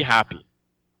finally be happy.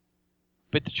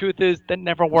 But the truth is, that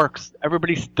never works.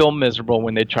 Everybody's still miserable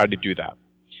when they try to do that.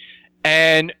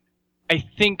 And I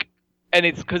think, and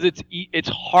it's because it's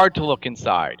hard to look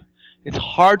inside. It's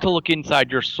hard to look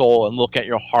inside your soul and look at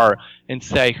your heart and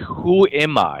say, who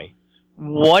am I?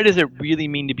 What does it really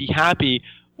mean to be happy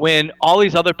when all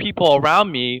these other people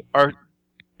around me are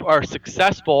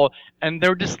successful and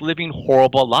they're just living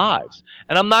horrible lives?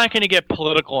 And I'm not going to get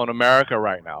political in America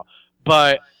right now,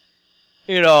 but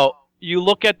you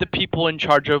look at the people in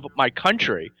charge of my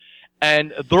country,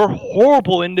 and they're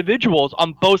horrible individuals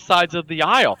on both sides of the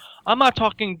aisle. I'm not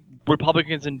talking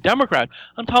Republicans and Democrats.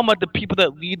 I'm talking about the people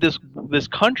that lead this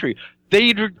country.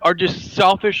 They are just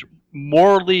selfish,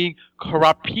 morally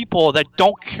corrupt people that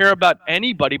don't care about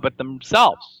anybody but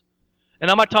themselves.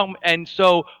 And I'm not talking. And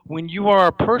so when you are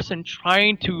a person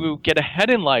trying to get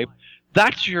ahead in life,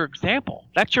 that's your example.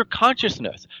 That's your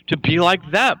consciousness, to be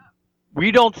like them.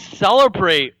 We don't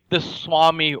celebrate the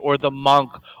Swami or the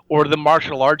monk or the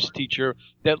martial arts teacher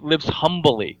that lives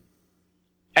humbly.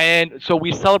 And so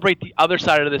we celebrate the other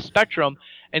side of the spectrum,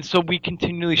 and so we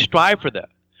continually strive for that.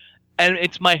 And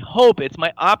it's my hope, it's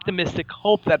my optimistic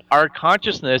hope that our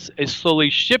consciousness is slowly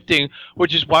shifting,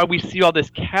 which is why we see all this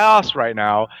chaos right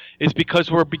now, is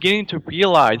because we're beginning to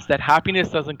realize that happiness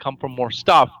doesn't come from more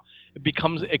stuff. It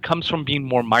comes from being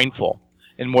more mindful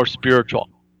and more spiritual.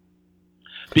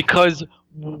 Because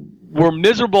we're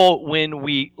miserable when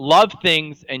we love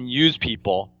things and use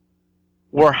people.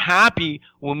 We're happy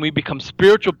when we become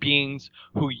spiritual beings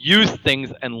who use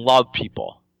things and love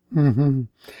people. Mm-hmm.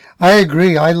 I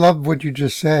agree. I love what you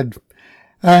just said.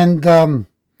 And,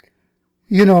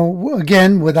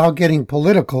 again, without getting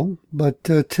political, but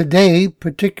today,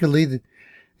 particularly,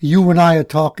 you and I are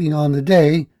talking on the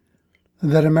day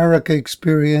that America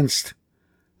experienced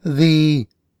the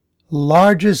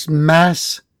largest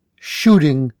mass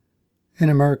shooting in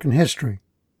American history.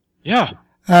 Yeah.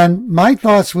 And my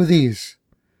thoughts were these.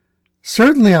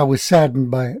 Certainly I was saddened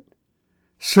by it.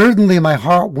 Certainly my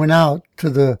heart went out to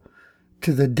the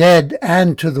to the dead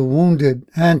and to the wounded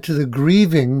and to the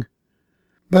grieving.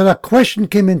 But a question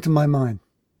came into my mind.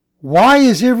 Why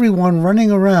is everyone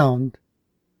running around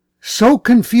so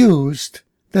confused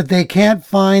that they can't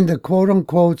find the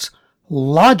quote-unquote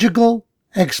logical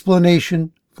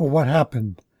explanation for what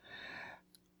happened?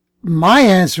 My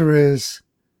answer is,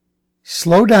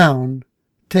 slow down,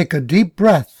 take a deep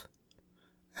breath,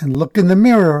 and look in the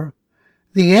mirror.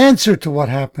 The answer to what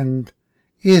happened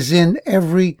is in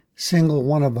every single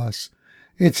one of us.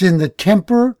 It's in the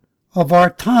temper of our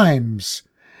times.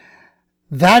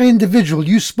 That individual,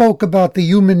 you spoke about the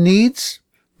human needs.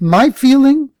 My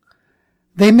feeling,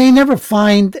 they may never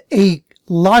find a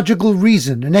logical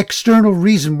reason, an external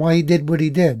reason why he did what he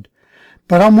did.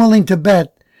 But I'm willing to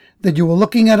bet that you were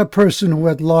looking at a person who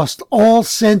had lost all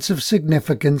sense of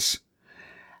significance,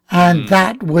 and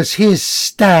that was his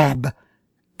stab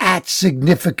at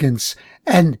significance,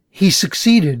 and he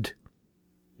succeeded.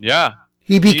 Yeah.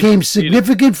 He became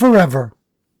significant forever.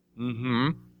 Mm-hmm.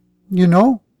 You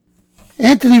know?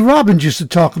 Anthony Robbins used to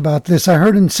talk about this. I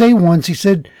heard him say once, he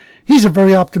said, he's a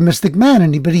very optimistic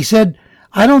man, but he said,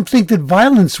 I don't think that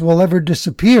violence will ever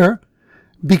disappear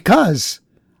because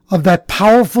of that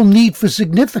powerful need for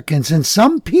significance. And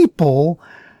some people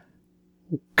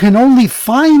can only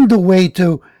find a way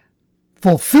to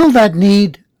fulfill that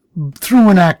need through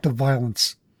an act of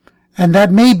violence. And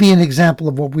that may be an example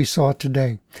of what we saw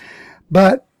today.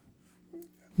 But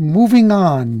moving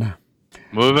on.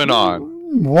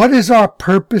 What is our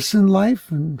purpose in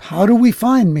life, and how do we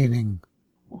find meaning?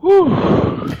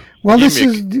 Well,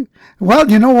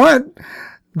 you know what?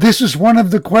 This is one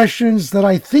of the questions that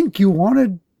I think you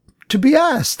wanted to be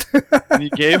asked. You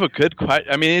gave a good question.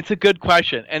 I mean, it's a good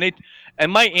question, and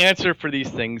my answer for these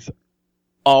things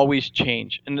always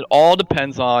change, and it all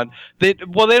depends on they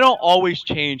don't always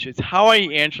change. It's how I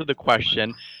answer the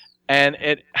question, and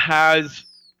it has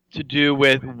to do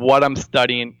with what I'm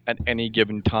studying at any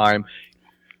given time.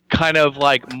 Kind of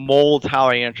like molds how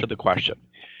I answer the question.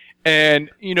 And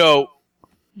your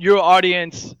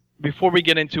audience, before we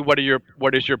get into what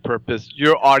is your purpose,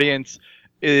 your audience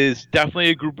is definitely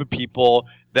a group of people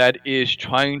that is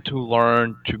trying to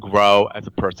learn to grow as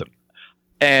a person.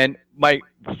 And my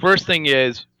first thing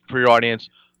is, for your audience,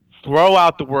 throw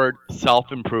out the word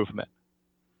self-improvement.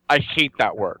 I hate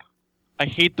that word. I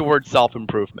hate the word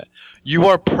self-improvement. You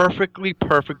are perfectly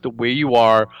perfect the way you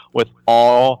are, with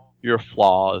all your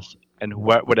flaws and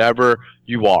whatever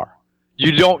you are.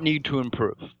 You don't need to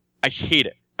improve. I hate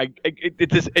it.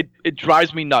 It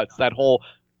drives me nuts, that whole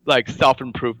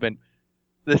self-improvement.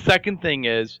 The second thing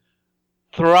is,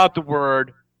 throw out the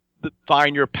word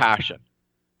find your passion,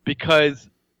 because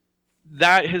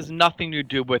that has nothing to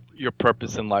do with your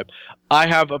purpose in life. I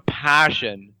have a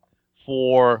passion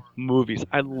for movies.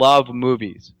 I love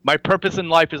movies. My purpose in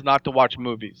life is not to watch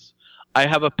movies. I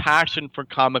have a passion for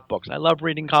comic books. I love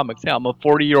reading comics. Yeah, I'm a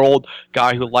 40-year-old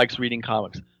guy who likes reading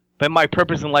comics. But my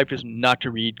purpose in life is not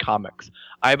to read comics.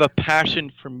 I have a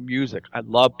passion for music. I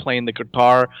love playing the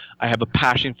guitar. I have a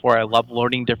passion for it. I love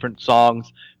learning different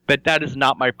songs. But that is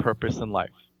not my purpose in life.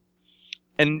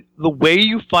 And the way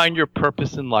you find your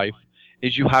purpose in life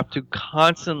is you have to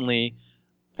constantly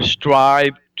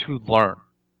strive to learn.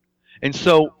 And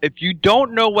so if you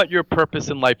don't know what your purpose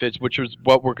in life is, which is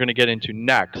what we're going to get into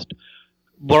next,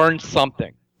 learn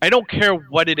something. I don't care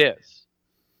what it is.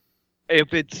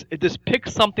 Just pick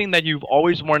something that you've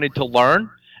always wanted to learn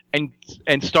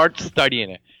and start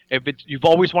studying it. If you've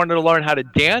always wanted to learn how to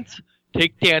dance,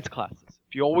 take dance classes.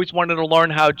 If you always wanted to learn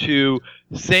how to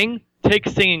sing, take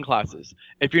singing classes.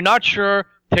 If you're not sure,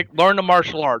 learn a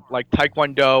martial art like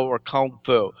Taekwondo or Kung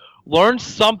Fu. Learn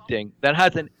something that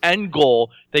has an end goal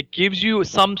that gives you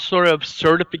some sort of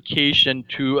certification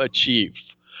to achieve.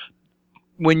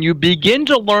 When you begin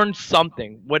to learn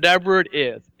something, whatever it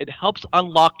is, it helps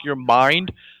unlock your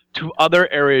mind to other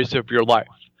areas of your life,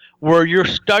 where you're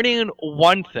studying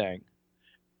one thing,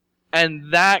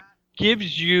 and that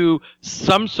gives you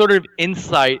some sort of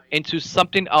insight into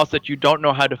something else that you don't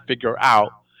know how to figure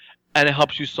out, and it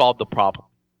helps you solve the problem.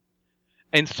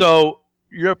 And so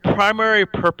your primary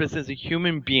purpose as a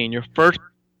human being, your first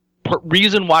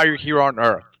reason why you're here on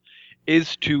Earth,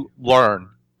 is to learn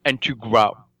and to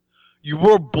grow. You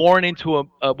were born into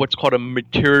what's called a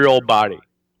material body.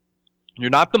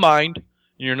 You're not the mind, and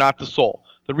you're not the soul.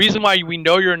 The reason why we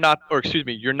know you're not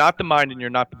the mind and you're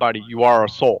not the body, you are a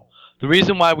soul. The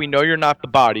reason why we know you're not the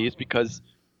body is because,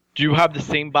 do you have the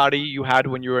same body you had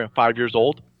when you were 5 years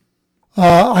old?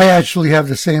 I actually have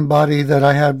the same body that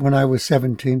I had when I was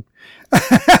 17.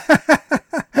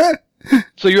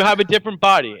 So you have a different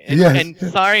body. Yes. And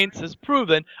science has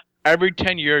proven every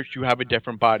 10 years you have a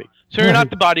different body. So you're not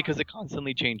the body because it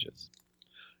constantly changes.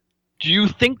 Do you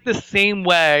think the same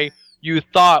way you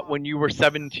thought when you were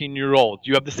 17-year-old? Do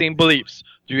you have the same beliefs?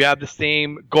 Do you have the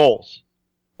same goals?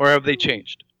 Or have they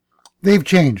changed? They've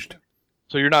changed.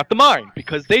 So you're not the mind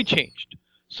because they changed.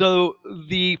 So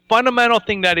the fundamental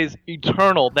thing that is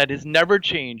eternal, that has never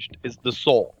changed, is the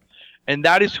soul. And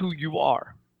that is who you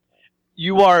are.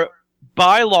 You are,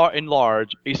 by law and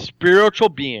large, a spiritual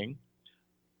being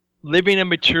living a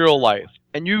material life.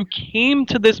 And you came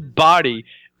to this body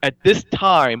at this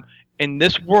time in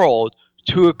this world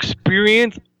to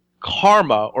experience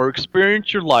karma or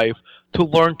experience your life to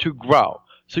learn to grow.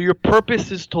 So your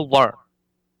purpose is to learn.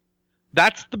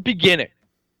 That's the beginning.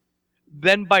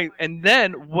 Then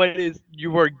what is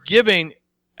you are giving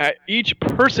at each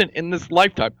person in this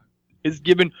lifetime is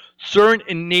given certain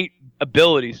innate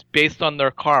abilities based on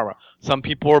their karma. Some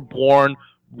people are born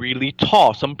really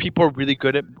tall. Some people are really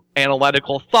good at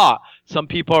analytical thought. Some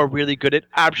people are really good at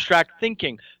abstract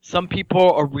thinking. Some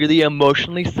people are really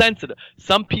emotionally sensitive.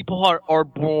 Some people are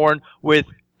born with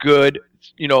good,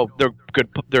 they're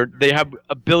good. They have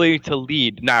ability to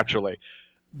lead naturally.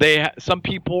 Some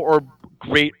people are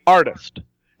great artists.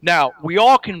 Now, we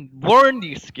all can learn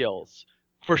these skills.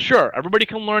 For sure. Everybody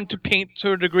can learn to paint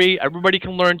to a degree. Everybody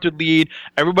can learn to lead.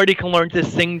 Everybody can learn to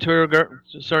sing to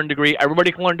a certain degree.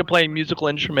 Everybody can learn to play a musical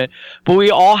instrument. But we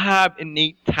all have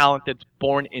innate talent that's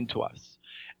born into us.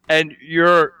 And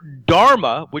your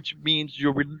dharma, which means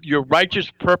your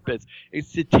righteous purpose,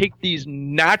 is to take these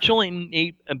natural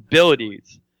innate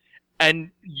abilities and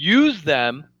use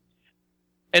them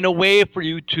in a way for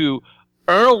you to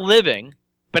earn a living,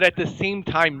 but at the same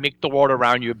time make the world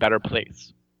around you a better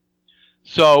place.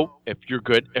 So if you're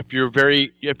good at analytics,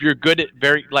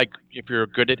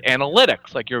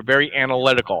 like you're very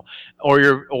analytical,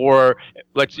 or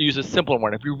let's use a simpler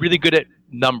one. If you're really good at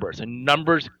numbers and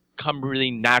numbers come really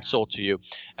natural to you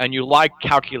and you like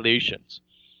calculations,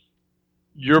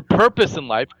 your purpose in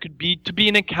life could be to be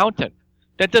an accountant.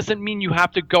 That doesn't mean you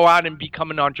have to go out and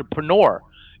become an entrepreneur.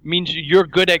 It means you're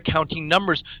good at counting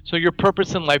numbers, so your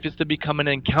purpose in life is to become an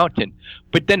accountant.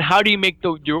 But then how do you make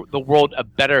the world a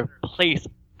better place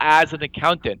as an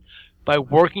accountant? By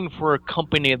working for a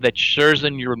company that shares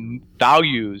in your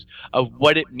values of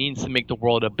what it means to make the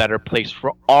world a better place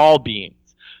for all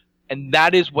beings. And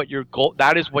that is what your goal,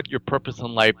 that is what your purpose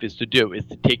in life is to do, is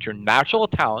to take your natural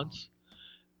talents,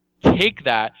 take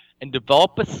that and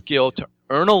develop a skill to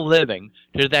earn a living,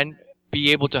 to then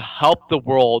be able to help the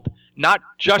world, not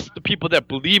just the people that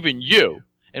believe in you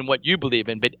and what you believe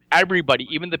in, but everybody,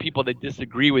 even the people that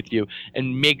disagree with you,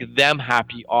 and make them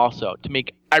happy also, to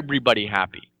make everybody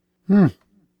happy.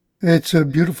 It's a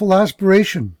beautiful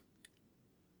aspiration.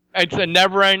 It's a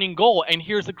never-ending goal. And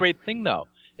here's the great thing, though.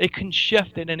 It can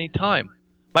shift at any time.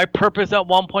 My purpose at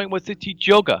one point was to teach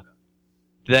yoga.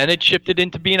 Then it shifted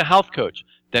into being a health coach.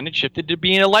 Then it shifted to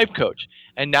being a life coach.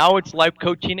 And now it's life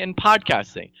coaching and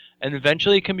podcasting. And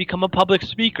eventually it can become a public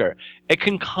speaker. It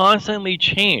can constantly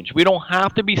change. We don't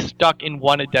have to be stuck in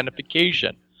one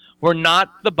identification. We're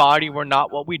not the body. We're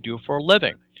not what we do for a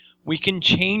living. We can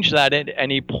change that at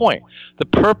any point. The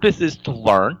purpose is to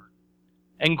learn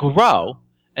and grow.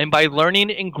 And by learning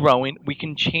and growing, we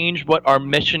can change what our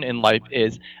mission in life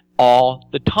is all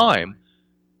the time.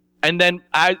 And then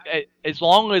as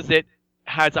long as it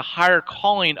has a higher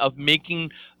calling of making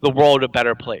the world a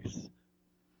better place,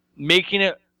 making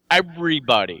it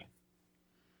everybody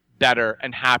better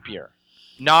and happier,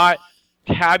 not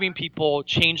having people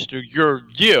change to your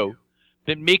view,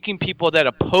 but making people that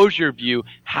oppose your view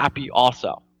happy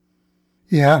also.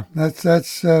 Yeah,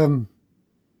 it's a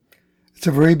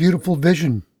very beautiful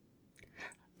vision.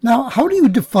 Now, how do you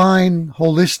define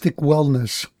holistic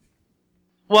wellness?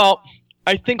 Well,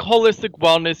 I think holistic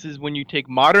wellness is when you take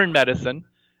modern medicine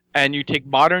and you take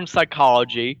modern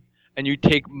psychology and you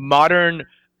take modern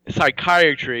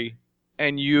psychiatry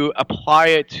and you apply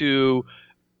it to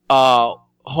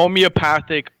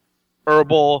homeopathic,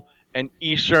 herbal, and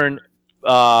Eastern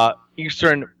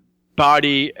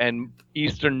body and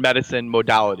Eastern medicine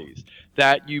modalities.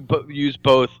 That you use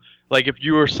both, like if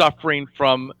you were suffering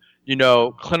from,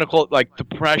 clinical, like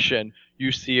depression,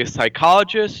 you see a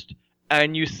psychologist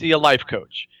and you see a life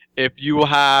coach. If you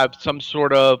have some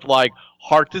sort of like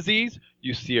heart disease,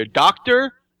 you see a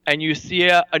doctor and you see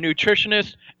a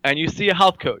nutritionist and you see a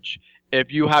health coach.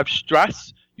 If you have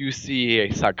stress, you see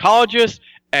a psychologist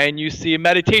and you see a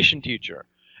meditation teacher.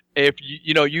 If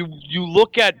you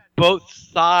look at both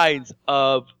sides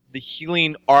of the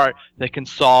healing art that can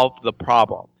solve the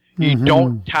problem. You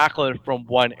don't tackle it from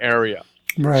one area.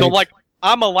 Right. So like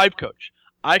I'm a life coach.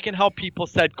 I can help people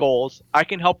set goals. I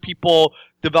can help people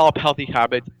develop healthy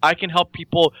habits. I can help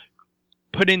people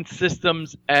put in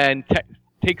systems and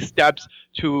take steps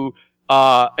to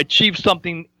achieve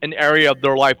something, an area of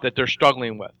their life that they're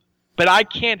struggling with. But I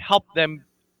can't help them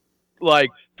like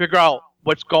figure out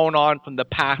what's going on from the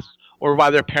past, or why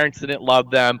their parents didn't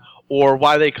love them, or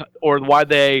why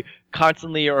they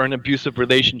constantly are in an abusive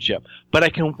relationship. But I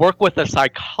can work with a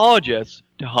psychologist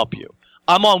to help you.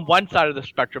 I'm on one side of the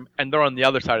spectrum and they're on the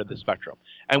other side of the spectrum,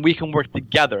 and we can work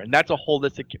together, and that's a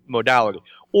holistic modality.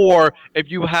 Or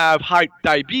if you have high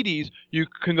diabetes, you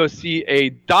can go see a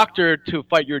doctor to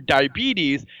fight your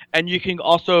diabetes, and you can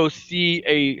also see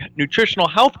a nutritional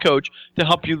health coach to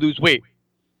help you lose weight.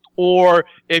 Or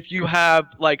if you have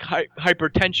like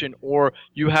hypertension or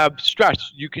you have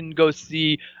stress, you can go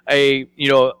see a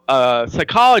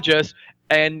psychologist,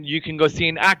 and you can go see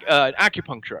an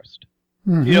acupuncturist.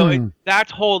 Mm-hmm.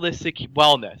 That's holistic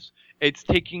wellness. It's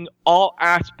taking all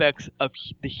aspects of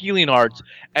the healing arts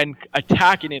and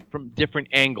attacking it from different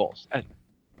angles, and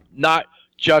not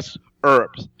just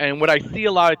herbs. And what I see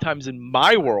a lot of times in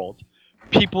my world,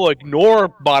 people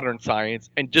ignore modern science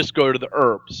and just go to the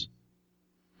herbs,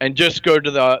 and just go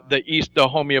to the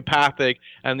homeopathic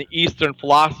and the Eastern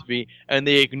philosophy, and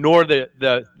they ignore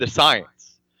the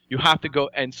science. You have to go,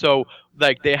 and so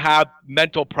like they have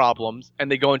mental problems and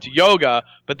they go into yoga,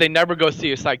 but they never go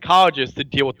see a psychologist to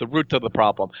deal with the root of the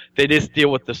problem. They just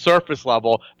deal with the surface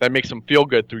level that makes them feel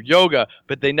good through yoga,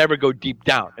 but they never go deep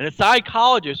down. And a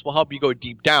psychologist will help you go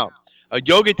deep down. A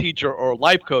yoga teacher or a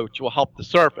life coach will help the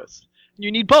surface.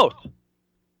 You need both.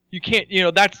 You can't,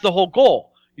 that's the whole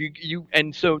goal.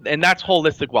 And that's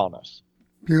holistic wellness.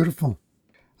 Beautiful.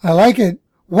 I like it.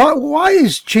 Why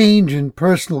is change and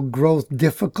personal growth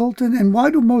difficult, and why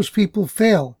do most people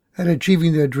fail at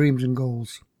achieving their dreams and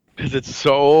goals? Because it's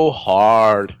so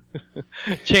hard.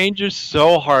 Change is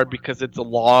so hard because it's a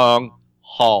long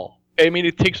haul. I mean,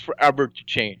 it takes forever to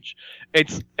change.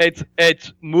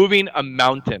 It's moving a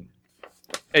mountain.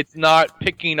 It's not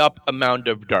picking up a mound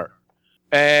of dirt.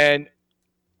 And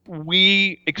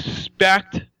we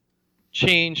expect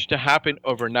change to happen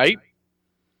overnight,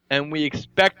 and we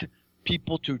expect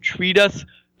people to treat us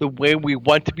the way we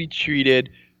want to be treated,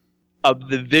 of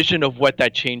the vision of what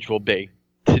that change will be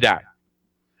today.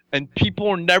 And people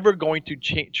are never going to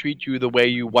treat you the way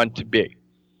you want to be.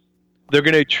 They're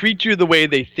going to treat you the way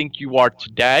they think you are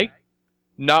today,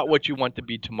 not what you want to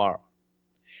be tomorrow.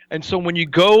 And so when you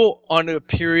go on a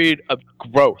period of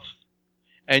growth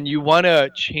and you want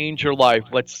to change your life,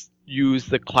 let's use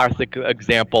the classic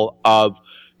example of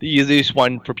the easiest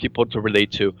one for people to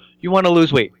relate to. You want to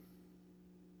lose weight,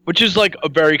 which is like a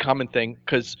very common thing,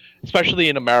 because especially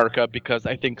in America, because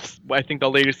I think the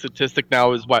latest statistic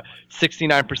now is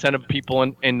 69% of people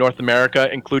in North America,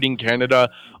 including Canada,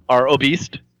 are obese.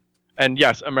 And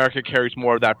yes, America carries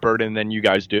more of that burden than you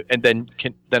guys do, and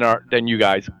than you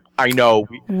guys. I know.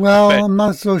 I'm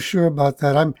not so sure about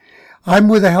that. I'm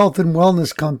with a health and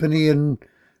wellness company, and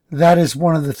that is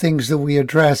one of the things that we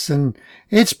address, and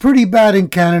it's pretty bad in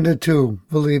Canada too,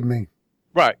 believe me.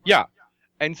 Right, yeah.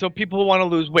 And so people want to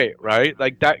lose weight, right?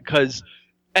 Like that,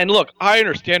 and look, I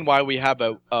understand why we have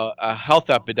a health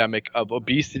epidemic of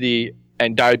obesity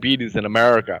and diabetes in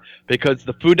America, because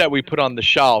the food that we put on the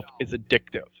shelf is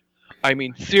addictive. I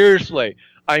mean, seriously.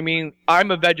 I mean,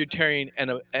 I'm a vegetarian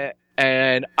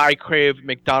and I crave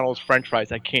McDonald's French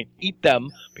fries. I can't eat them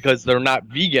because they're not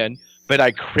vegan, but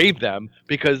I crave them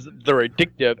because they're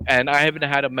addictive, and I haven't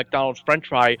had a McDonald's French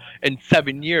fry in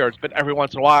 7 years, but every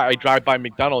once in a while I drive by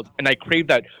McDonald's and I crave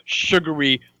that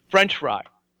sugary French fry.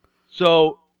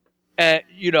 So,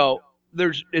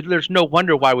 there's no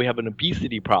wonder why we have an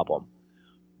obesity problem.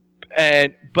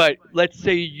 But let's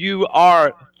say you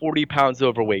are 40 pounds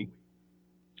overweight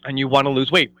and you want to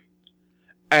lose weight,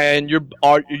 and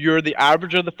you're the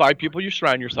average of the 5 people you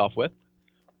surround yourself with,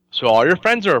 so all your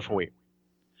friends are overweight.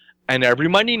 And every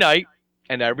Monday night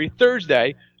and every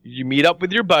Thursday, you meet up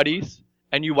with your buddies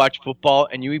and you watch football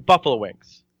and you eat buffalo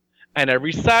wings. And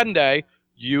every Sunday,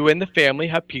 you and the family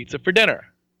have pizza for dinner.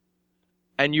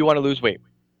 And you want to lose weight.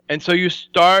 And so you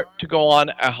start to go on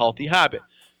a healthy habit.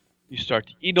 You start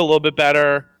to eat a little bit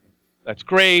better. That's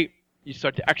great. You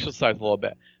start to exercise a little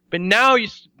bit. But now,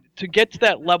 to get to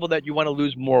that level that you want to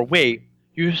lose more weight,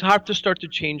 you have to start to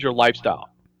change your lifestyle.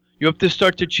 You have to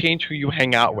start to change who you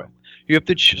hang out with. You have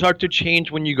to start to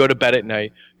change when you go to bed at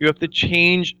night. You have to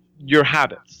change your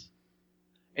habits.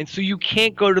 And so you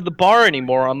can't go to the bar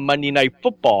anymore on Monday Night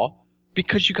Football,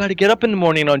 because you got to get up in the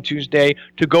morning on Tuesday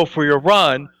to go for your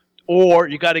run, or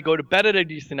you got to go to bed at a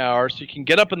decent hour so you can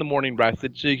get up in the morning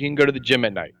rested so you can go to the gym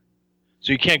at night.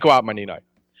 So you can't go out Monday night.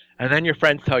 And then your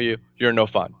friends tell you you're no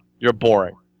fun. You're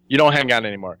boring. You don't hang out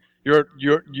anymore. You're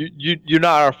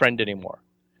not our friend anymore.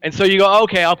 And so you go,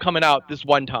 okay, I'm coming out this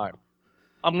one time.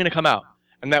 I'm going to come out.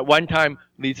 And that one time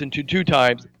leads into 2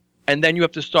 times. And then you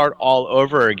have to start all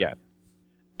over again.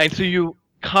 And so you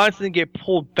constantly get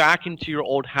pulled back into your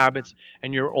old habits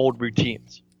and your old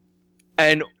routines.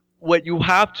 And what you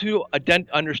have to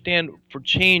understand for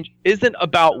change isn't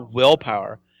about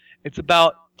willpower. It's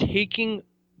about taking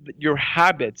your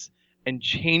habits and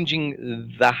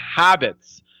changing the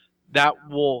habits that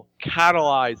will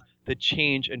catalyze the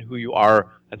change in who you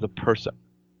are as a person.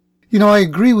 You know, I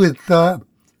agree with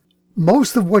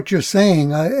most of what you're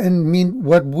saying. I mean,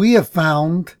 what we have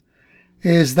found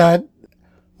is that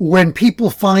when people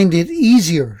find it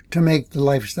easier to make the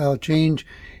lifestyle change,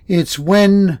 it's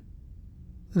when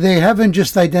they haven't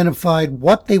just identified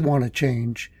what they want to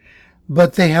change,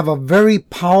 but they have a very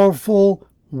powerful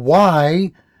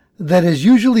why that is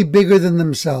usually bigger than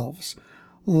themselves.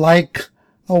 Like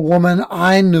a woman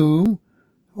I knew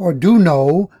or do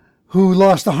know who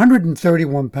lost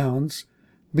 131 pounds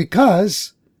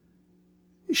because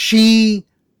she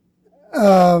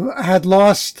had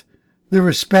lost the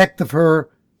respect of her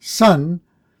son,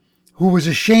 who was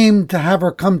ashamed to have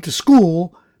her come to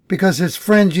school because his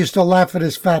friends used to laugh at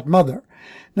his fat mother.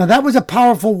 Now, that was a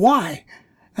powerful why,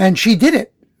 and she did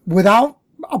it without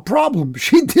a problem.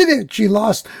 She did it. She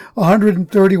lost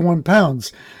 131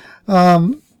 pounds.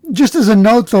 Just as a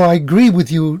note, though, I agree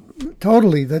with you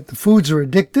totally that the foods are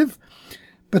addictive,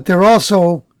 but they're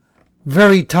also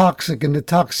very toxic, and the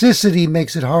toxicity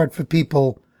makes it hard for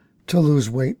people to lose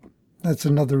weight. That's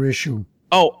another issue.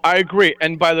 Oh, I agree.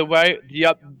 And by the way,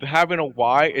 having a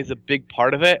why is a big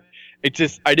part of it. It's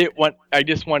just I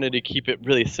just wanted to keep it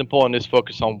really simple and just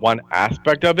focus on one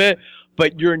aspect of it.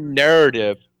 But your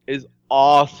narrative is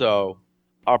also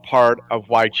a part of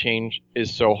why change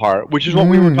is so hard, which is what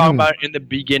we were talking about in the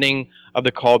beginning of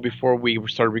the call before we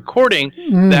started recording.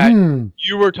 That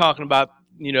you were talking about,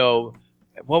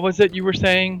 what was it you were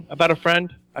saying about a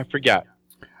friend? I forget.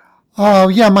 Oh,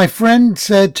 yeah. My friend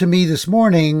said to me this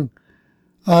morning,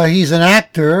 he's an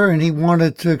actor and he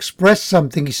wanted to express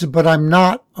something. He said, but I'm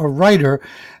not a writer.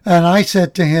 And I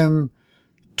said to him,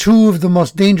 2 of the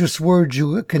most dangerous words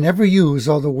you can ever use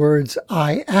are the words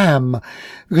I am.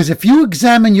 Because if you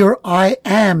examine your I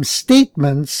am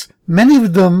statements, many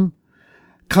of them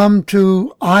come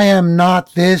to I am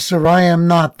not this or I am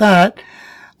not that,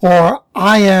 or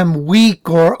I am weak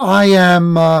or I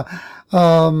am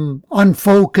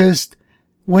unfocused.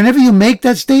 Whenever you make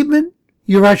that statement,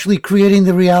 you're actually creating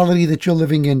the reality that you're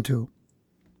living into.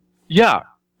 Yeah.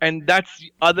 And that's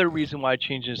the other reason why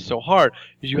change is so hard,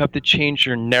 is you have to change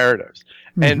your narratives.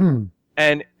 And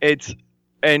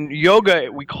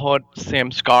yoga, we call it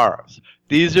samskaras.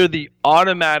 These are the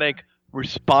automatic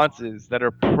responses that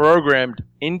are programmed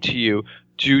into you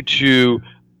due to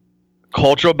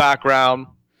cultural background,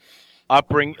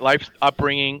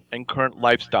 upbringing, and current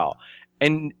lifestyle.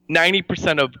 And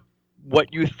 90% of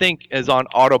what you think is on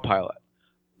autopilot.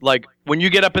 Like when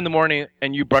you get up in the morning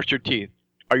and you brush your teeth,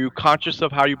 are you conscious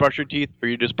of how you brush your teeth, or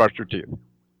you just brush your teeth?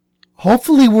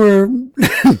 Hopefully we're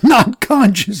not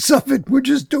conscious of it. We're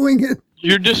just doing it.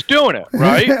 You're just doing it,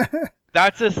 right?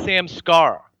 That's a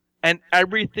samskara. And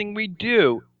everything we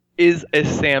do is a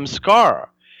samskara.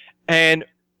 And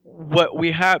what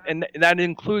we have, and that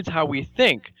includes how we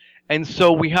think. And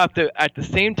so we have to, at the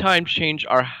same time, change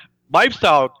our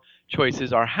lifestyle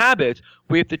choices, our habits.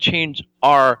 We have to change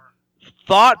our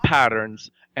thought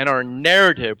patterns and our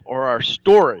narrative or our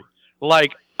story.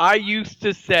 Like I used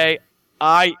to say,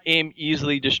 I am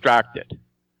easily distracted.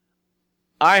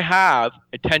 I have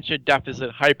attention deficit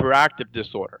hyperactive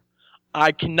disorder.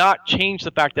 I cannot change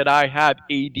the fact that I have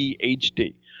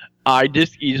ADHD. I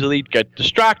just easily get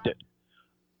distracted.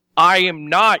 I am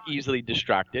not easily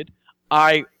distracted.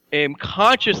 I am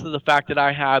conscious of the fact that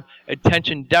I have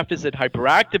attention deficit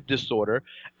hyperactive disorder,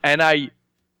 and I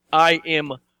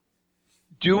am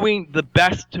doing the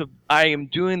best to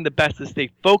stay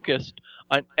focused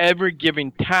on every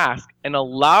given task and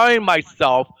allowing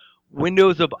myself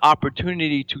windows of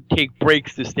opportunity to take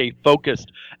breaks to stay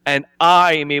focused. And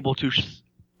I am able to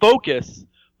focus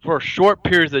for short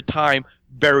periods of time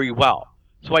very well.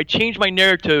 So I changed my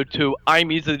narrative to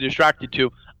I'm easily distracted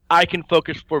to I can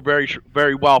focus for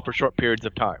very well for short periods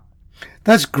of time.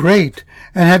 That's great.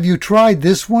 And have you tried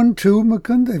this one too,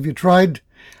 Mukund? Have you tried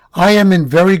I am in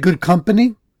very good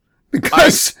company?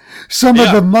 Because some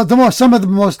of the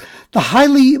most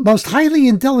highly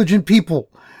intelligent people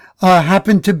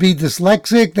happen to be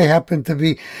dyslexic. They happen to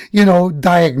be,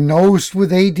 diagnosed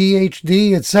with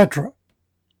ADHD, etc.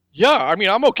 Yeah, I mean,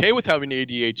 I'm okay with having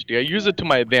ADHD. I use it to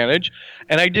my advantage,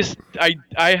 and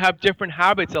I have different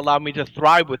habits that allow me to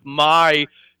thrive with my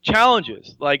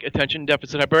challenges like attention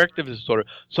deficit hyperactivity disorder.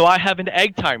 So I have an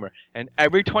egg timer, and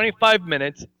every 25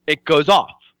 minutes it goes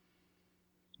off.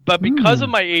 But because of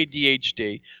my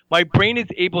ADHD, my brain is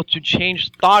able to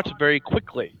change thoughts very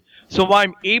quickly. So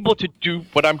I'm able to do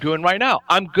what I'm doing right now.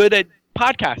 I'm good at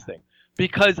podcasting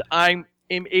because I'm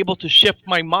able to shift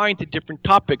my mind to different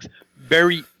topics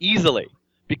very easily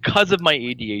because of my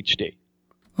ADHD.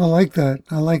 I like that.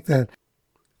 I like that.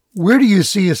 Where do you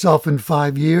see yourself in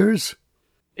 5 years?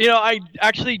 I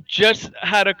actually just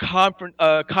had a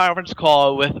conference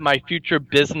call with my future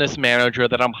business manager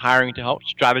that I'm hiring to help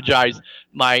strategize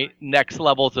my next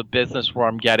levels of business where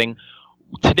I'm getting.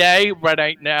 Today,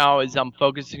 right now, is I'm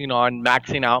focusing on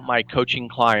maxing out my coaching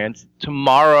clients.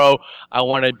 Tomorrow, I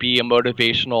want to be a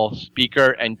motivational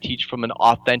speaker and teach from an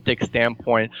authentic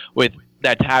standpoint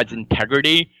that has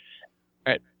integrity.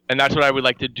 And that's what I would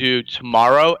like to do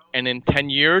tomorrow. And in 10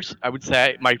 years, I would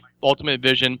say my ultimate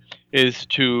vision is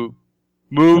to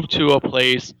move to a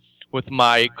place with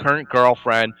my current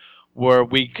girlfriend where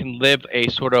we can live a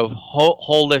sort of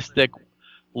holistic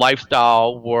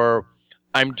lifestyle where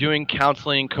I'm doing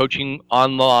counseling, coaching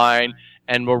online,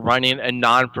 and we're running a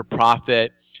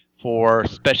non-for-profit for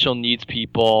special needs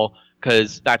people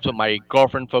because that's what my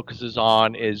girlfriend focuses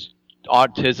on is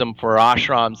autism for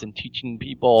ashrams and teaching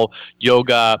people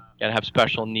yoga and have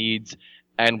special needs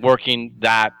and working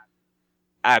that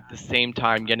at the same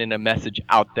time getting a message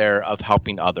out there of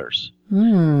helping others.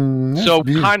 So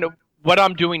kind of what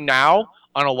I'm doing now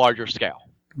on a larger scale.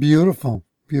 Beautiful.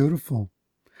 Beautiful.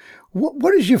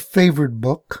 What is your favorite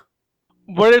book?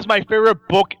 What is my favorite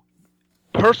book?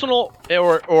 Personal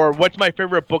or what's my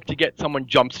favorite book to get someone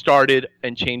jump started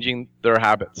and changing their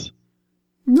habits?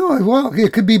 No, well,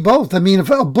 it could be both. I mean, if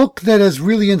a book that has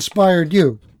really inspired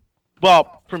you.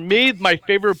 Well, for me, my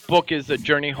favorite book is A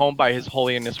Journey Home by His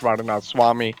Holiness Radhanath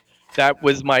Swami.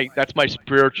 That's my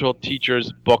spiritual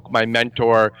teacher's book, my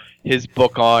mentor, his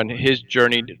book on his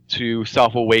journey to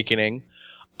self-awakening.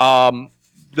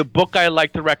 The book I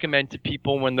like to recommend to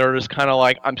people when they're just kind of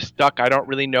like, I'm stuck, I don't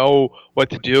really know what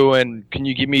to do, and can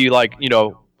you give me like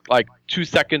 2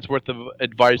 seconds worth of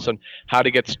advice on how to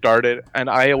get started? And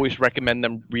I always recommend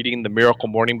them reading The Miracle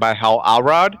Morning by Hal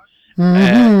Elrod.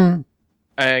 And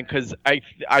because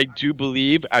I do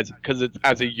believe as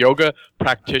a yoga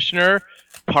practitioner,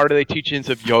 part of the teachings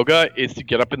of yoga is to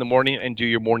get up in the morning and do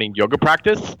your morning yoga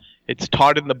practice. It's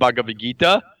taught in the Bhagavad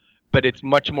Gita, but it's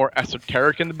much more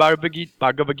esoteric in the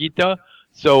Bhagavad Gita.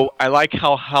 So I like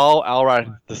how Hal Elrod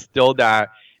has distilled that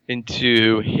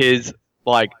into his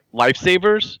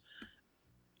lifesavers.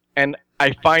 And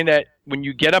I find that when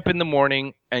you get up in the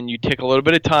morning and you take a little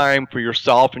bit of time for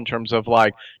yourself in terms of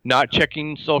not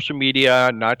checking social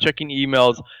media, not checking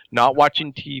emails, not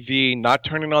watching TV, not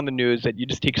turning on the news, that you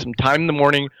just take some time in the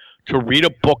morning to read a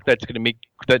book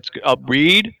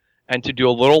read and to do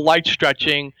a little light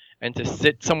stretching and to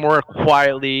sit somewhere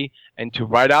quietly and to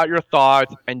write out your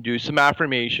thoughts and do some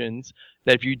affirmations,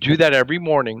 that if you do that every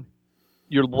morning,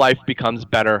 your life becomes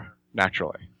better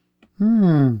naturally.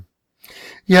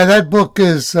 Yeah, that book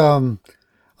is,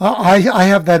 I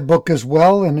have that book as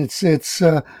well, and it's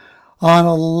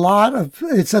on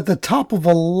it's at the top of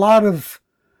a lot of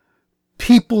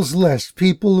people's list,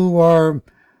 people who are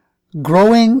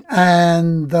growing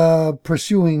and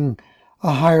pursuing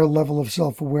a higher level of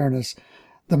self-awareness.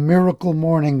 The Miracle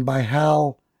Morning by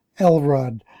Hal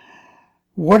Elrod.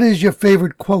 What is your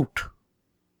favorite quote?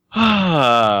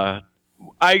 I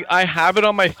have it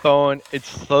on my phone. It's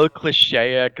so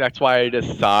cliche-ic. That's why I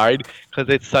decide,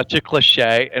 because it's such a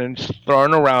cliche and it's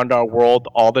thrown around our world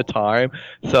all the time.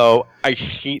 So I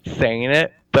hate saying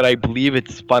it, but I believe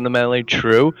it's fundamentally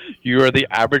true. You are the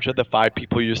average of the 5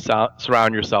 people you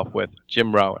surround yourself with.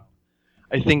 Jim Rohn.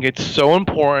 I think it's so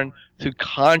important to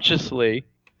consciously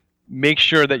make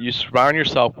sure that you surround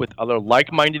yourself with other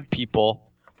like-minded people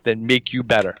that make you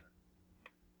better.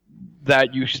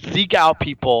 That you seek out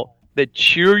people that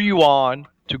cheer you on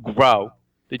to grow,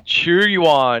 that cheer you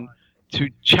on to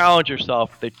challenge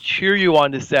yourself, that cheer you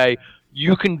on to say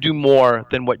you can do more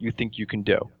than what you think you can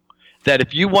do. That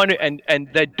if you want to, and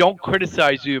that don't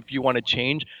criticize you if you want to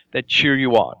change, that cheer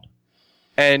you on.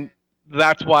 And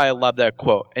that's why I love that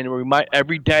quote. And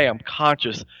every day I'm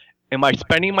conscious, am I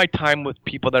spending my time with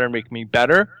people that are making me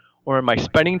better, or am I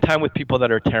spending time with people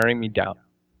that are tearing me down?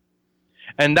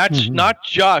 And that's not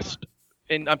just,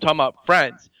 and I'm talking about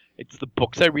friends. It's the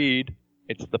books I read.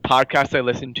 It's the podcasts I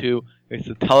listen to. It's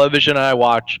the television I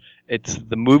watch. It's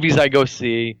the movies I go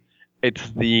see.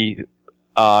 It's the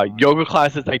yoga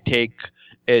classes I take.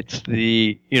 It's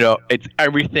it's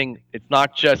everything. It's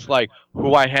not just like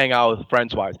who I hang out with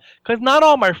friends wise, because not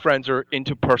all my friends are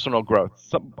into personal growth.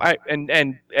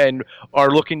 And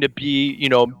are looking to be,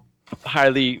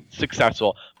 highly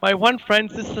successful. My one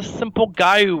friend is just a simple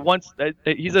guy who wants.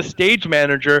 He's a stage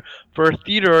manager for a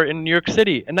theater in New York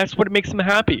City, and that's what makes him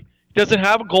happy. He doesn't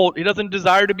have a goal. He doesn't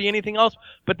desire to be anything else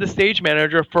but the stage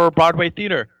manager for a Broadway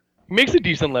theater. He makes a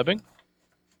decent living.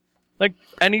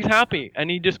 And he's happy, and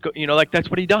he just that's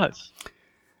what he does.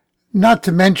 Not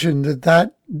to mention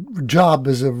that job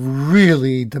is a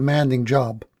really demanding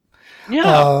job.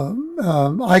 Yeah.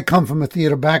 I come from a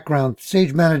theater background.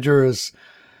 Stage manager is,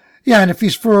 and if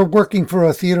he's working for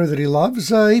a theater that he loves,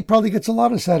 he probably gets a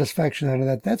lot of satisfaction out of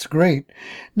that. That's great.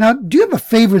 Now, do you have a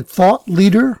favorite thought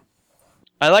leader?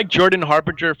 I like Jordan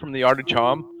Harbinger from The Art of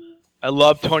Charm. I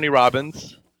love Tony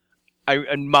Robbins. I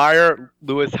admire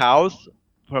Lewis Howes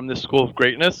from the School of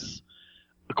Greatness.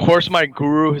 Of course, my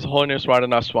guru, His Holiness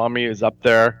Radhanath Swami, is up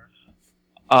there.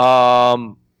 I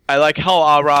like Hal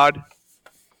Elrod.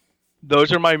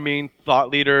 Those are my main thought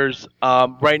leaders.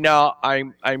 Right now,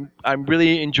 I'm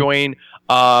really enjoying.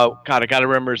 God, I gotta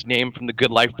remember his name from the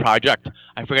Good Life Project.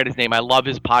 I forget his name. I love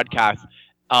his podcast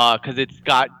because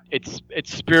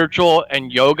it's spiritual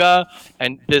and yoga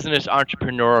and business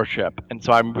entrepreneurship, and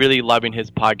so I'm really loving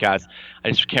his podcast.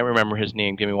 I just can't remember his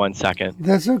name. Give me 1 second.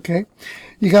 That's okay.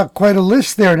 You got quite a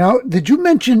list there. Now, did you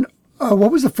mention what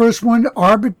was the first one?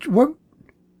 What?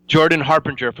 Jordan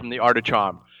Harbinger from The Art of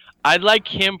Charm. I like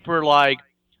him for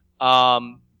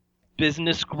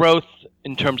business growth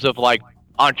in terms of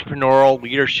entrepreneurial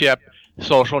leadership,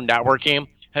 social networking.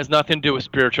 Has nothing to do with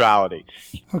spirituality.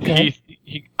 Okay.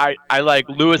 I like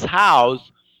Lewis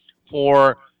Howes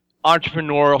for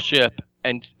entrepreneurship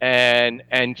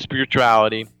and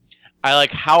spirituality. I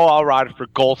like Hal Elrod for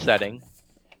goal setting.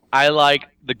 I like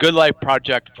the Good Life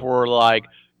Project for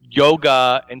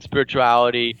yoga and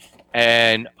spirituality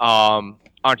and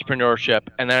entrepreneurship.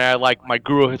 And then I like my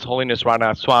guru, His Holiness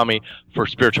Radhanath Swami, for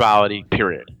spirituality,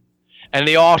 period. And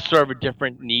they all serve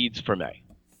different needs for me.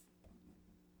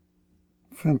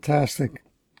 Fantastic.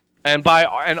 And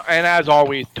as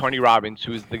always, Tony Robbins,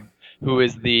 who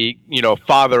is the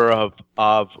father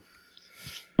of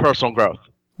personal growth.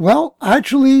 Well,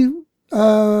 actually,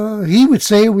 he would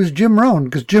say it was Jim Rohn,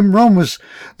 because Jim Rohn was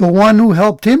the one who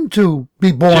helped him to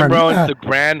be born. Jim Rohn's the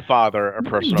grandfather of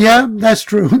personal growth. Yeah, that's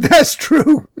true. That's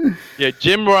true. Yeah,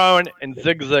 Jim Rohn and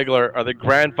Zig Ziglar are the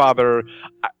grandfather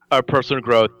of personal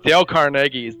growth. Dale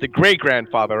Carnegie is the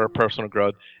great-grandfather of personal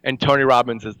growth, and Tony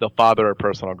Robbins is the father of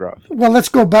personal growth. Well, let's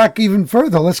go back even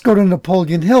further. Let's go to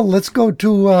Napoleon Hill. Let's go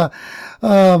to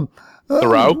Thoreau.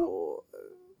 Thoreau.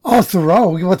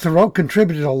 Well, Thoreau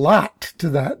contributed a lot to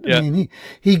that. Yeah. I mean,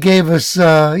 he gave us,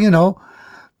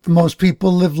 most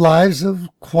people live lives of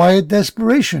quiet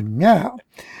desperation. Yeah.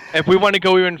 If we want to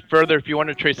go even further, if you want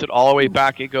to trace it all the way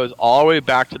back, it goes all the way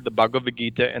back to the Bhagavad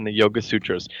Gita and the Yoga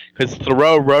Sutras. Because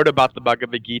Thoreau wrote about the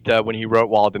Bhagavad Gita when he wrote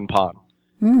Walden Pond.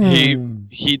 He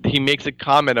makes a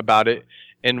comment about it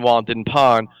in Walden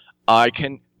Pond. I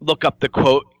can look up the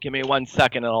quote. Give me 1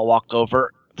 second and I'll walk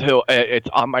over to it's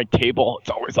on my table. It's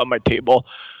always on my table.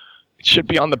 It should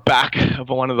be on the back of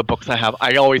one of the books I have.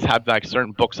 I always have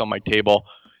certain books on my table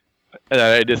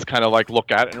that I just kind of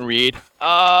look at and read.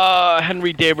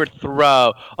 Henry David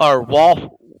Thoreau or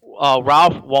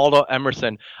Ralph Waldo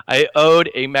Emerson. I owed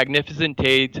a magnificent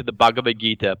day to the Bhagavad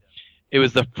Gita. It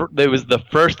was the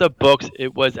first of books.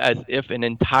 It was as if an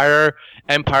entire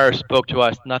empire spoke to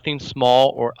us, nothing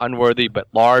small or unworthy, but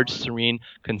large, serene,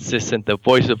 consistent, the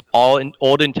voice of all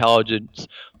old intelligence,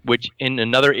 which in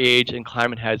another age and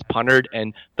climate has pondered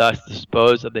and thus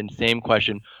disposed of the same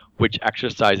question which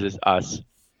exercises us.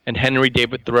 And Henry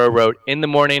David Thoreau wrote, "In the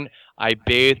morning, I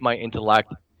bathed my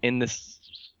intellect in the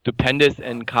stupendous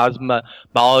and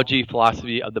cosmology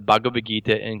philosophy of the Bhagavad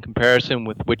Gita, in comparison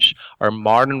with which our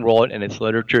modern world and its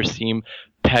literature seem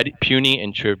puny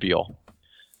and trivial."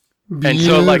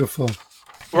 Beautiful. And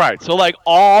so, right. So,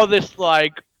 all this,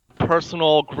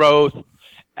 personal growth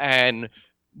and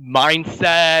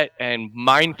mindset and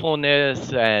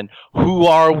mindfulness and who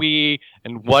are we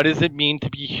and what does it mean to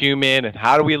be human and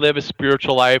how do we live a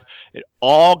spiritual life, it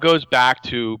all goes back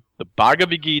to the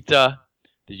Bhagavad Gita,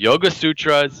 the Yoga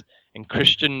Sutras, and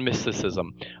Christian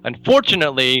mysticism.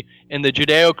 Unfortunately, in the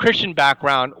Judeo-Christian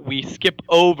background, we skip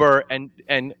over and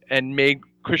make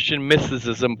Christian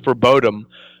mysticism verboten.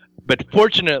 But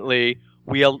fortunately,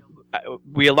 we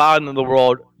allow in the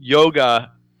world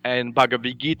yoga and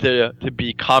Bhagavad Gita to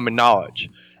be common knowledge.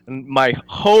 And my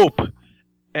hope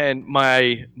and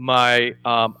my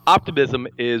optimism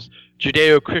is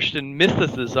Judeo-Christian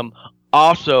mysticism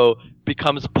also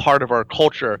becomes part of our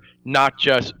culture, not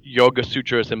just Yoga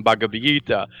Sutras and Bhagavad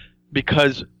Gita,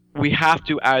 because we have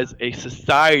to, as a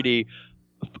society,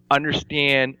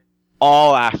 understand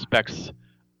all aspects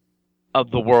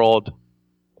of the world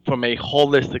from a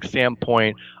holistic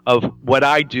standpoint of what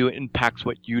I do impacts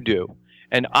what you do.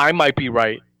 And I might be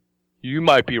right, you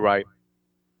might be right,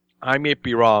 I might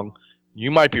be wrong, you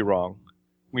might be wrong,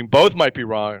 we both might be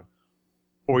wrong,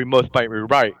 or we both might be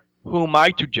right. Who am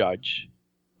I to judge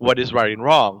what is right and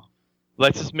wrong?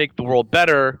 Let's just make the world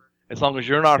better. As long as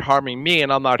you're not harming me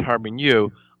and I'm not harming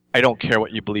you, I don't care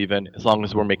what you believe in, as long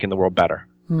as we're making the world better.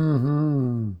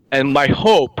 Mm-hmm. And my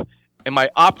hope and my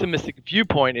optimistic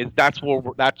viewpoint is that's where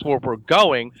we're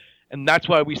going, and that's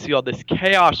why we see all this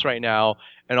chaos right now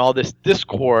and all this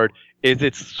discord.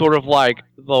 It's sort of like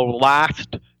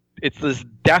it's this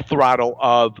death rattle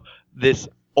of this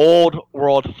old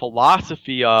world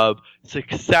philosophy of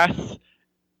success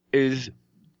is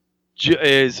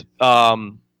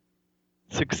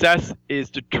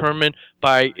determined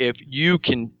by if you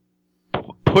can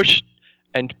push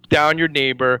and down your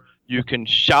neighbor, you can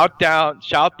shout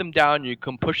them down, you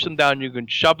can push them down, you can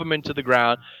shove them into the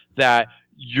ground, that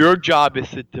your job is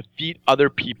to defeat other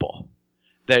people.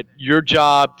 That your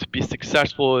job to be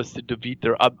successful is to defeat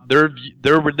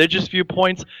their religious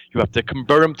viewpoints. You have to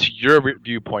convert them to your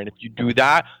viewpoint. If you do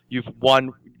that, you've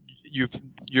won.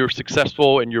 You're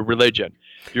successful in your religion.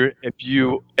 If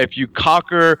you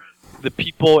conquer the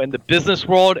people in the business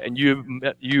world and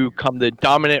you become the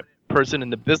dominant person in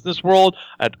the business world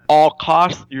at all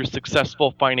costs, you're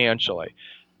successful financially.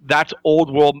 That's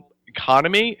old world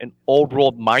economy and old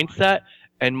world mindset.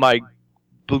 And my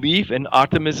belief and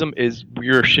optimism is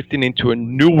we're shifting into a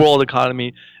new world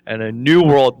economy and a new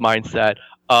world mindset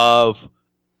of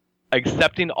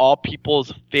accepting all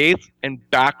people's faiths and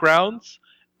backgrounds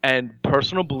and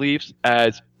personal beliefs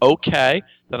as okay,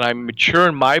 that I'm mature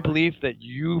in my belief, that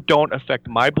you don't affect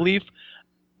my belief,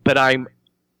 but I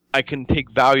can take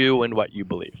value in what you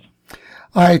believe.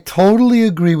 I totally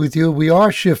agree with you. We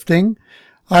are shifting.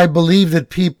 I believe that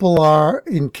people are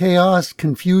in chaos,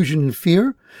 confusion, and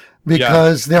fear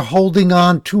because they're holding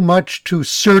on too much to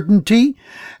certainty.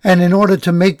 And in order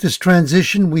to make this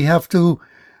transition, we have to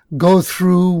go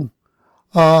through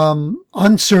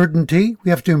uncertainty. We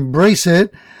have to embrace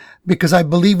it, because I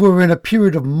believe we're in a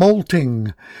period of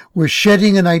molting. We're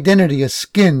shedding an identity, a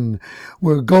skin.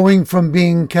 We're going from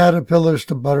being caterpillars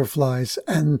to butterflies,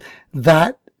 and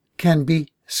that can be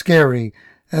scary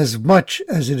as much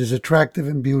as it is attractive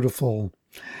and beautiful.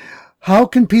 How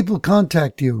can people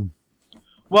contact you?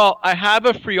 Well, I have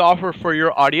a free offer for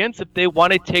your audience. If they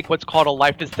want to take what's called a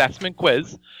life assessment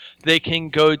quiz, they can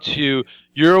go to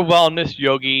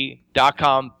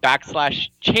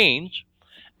yourwellnessyogi.com/change.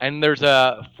 And there's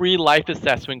a free life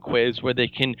assessment quiz where they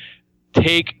can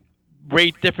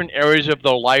rate different areas of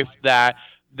their life that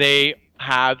they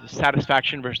have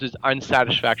satisfaction versus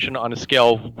unsatisfaction on a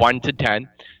scale of 1 to 10.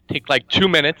 Take like 2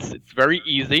 minutes. It's very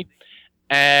easy.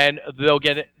 And they'll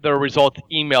get their results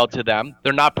emailed to them.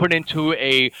 They're not put into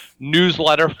a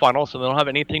newsletter funnel, so they don't have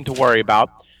anything to worry about.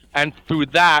 And through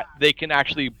that, they can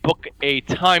actually book a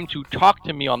time to talk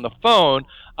to me on the phone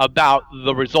about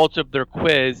the results of their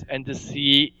quiz and to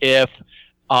see if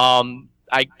there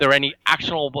are any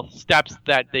actionable steps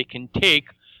that they can take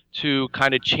to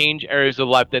kind of change areas of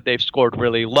life that they've scored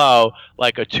really low,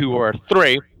 like a 2 or a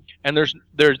 3. And it's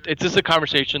just a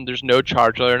conversation. There's no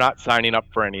charge. They're not signing up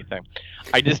for anything.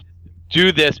 I just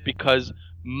do this because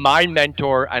my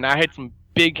mentor, and I had some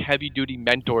big heavy-duty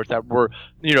mentors that were,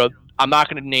 I'm not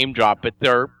going to name drop, but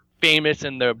they're famous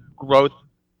in the growth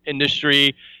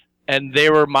industry, and they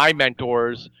were my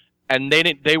mentors, and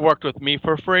they worked with me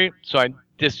for free, so I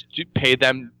just paid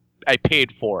them. I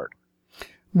paid for it.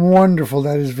 Wonderful.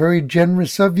 That is very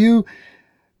generous of you.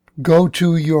 Go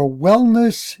to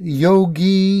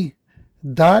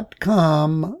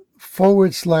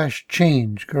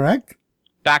yourwellnessyogi.com/change, correct?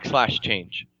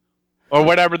 /change. Or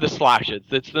whatever the slash is.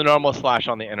 It's the normal slash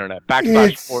on the internet. / I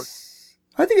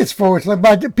think it's /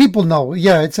 but people know.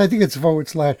 Yeah, I think it's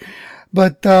 /.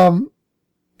 But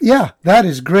yeah, that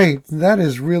is great. That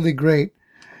is really great.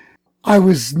 I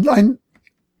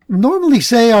normally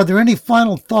say, are there any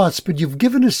final thoughts? But you've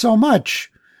given us so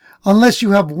much. Unless you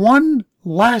have one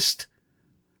last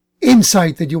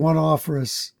insight that you want to offer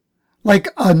us, like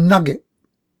a nugget.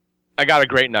 I got a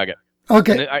great nugget.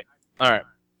 Okay. All right.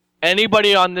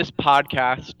 Anybody on this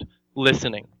podcast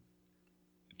listening,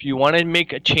 if you want to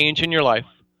make a change in your life,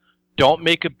 don't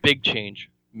make a big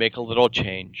change. Make a little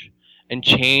change. And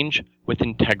change with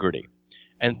integrity.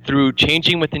 And through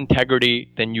changing with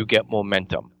integrity, then you get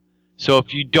momentum. So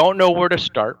if you don't know where to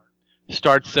start,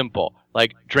 Start simple,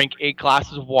 like drink 8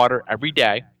 glasses of water every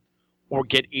day, or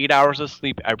get 8 hours of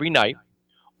sleep every night,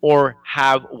 or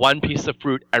have 1 piece of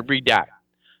fruit every day.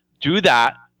 Do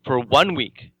that for 1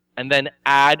 week, and then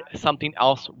add something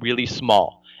else really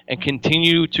small, and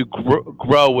continue to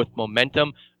grow with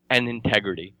momentum and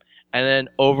integrity. And then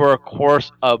over a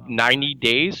course of 90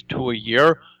 days to a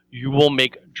year, you will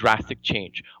make drastic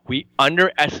change. We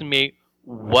underestimate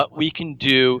what we can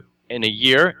do in a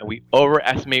year, and we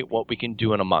overestimate what we can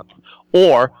do in a month.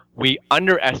 Or we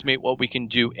underestimate what we can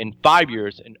do in 5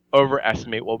 years and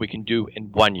overestimate what we can do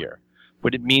in 1 year.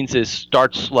 What it means is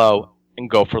start slow and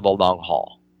go for the long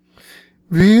haul.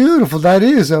 Beautiful. That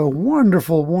is a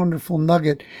wonderful, wonderful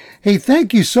nugget. Hey,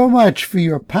 thank you so much for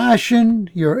your passion,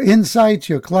 your insights,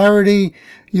 your clarity.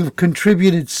 You've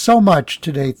contributed so much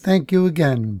today. Thank you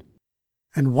again.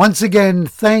 And once again,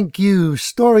 thank you,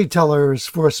 storytellers,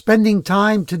 for spending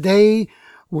time today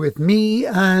with me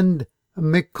and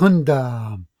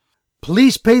Mukunda.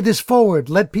 Please pay this forward.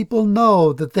 Let people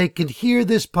know that they can hear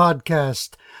this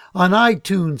podcast on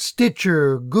iTunes,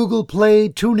 Stitcher, Google Play,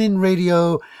 TuneIn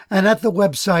Radio, and at the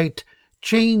website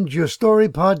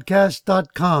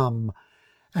changeyourstorypodcast.com.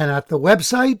 And at the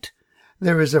website,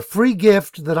 there is a free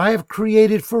gift that I have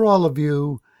created for all of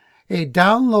you, a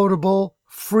downloadable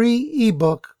free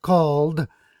ebook called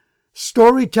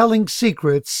Storytelling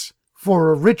Secrets for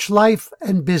a Rich Life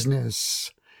and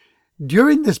Business.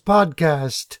 During this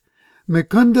podcast,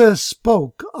 Mukunda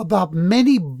spoke about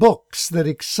many books that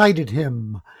excited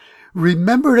him.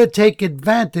 Remember to take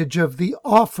advantage of the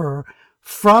offer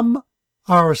from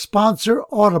our sponsor,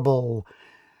 Audible.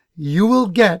 You will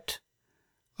get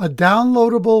a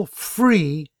downloadable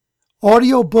free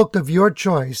audiobook of your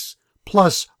choice,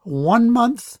 plus 1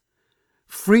 month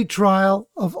free trial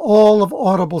of all of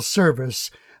Audible's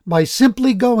service by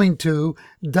simply going to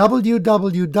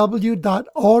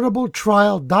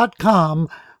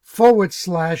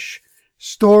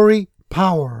www.audibletrial.com/story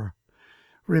power.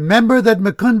 Remember that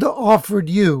Mukunda offered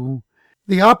you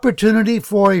the opportunity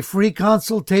for a free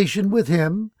consultation with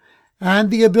him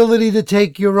and the ability to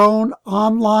take your own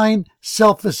online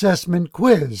self-assessment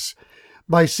quiz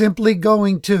by simply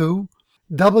going to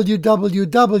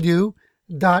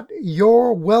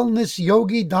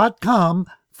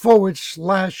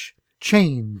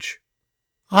www.yourwellnessyogi.com/change.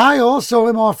 I also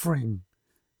am offering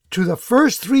to the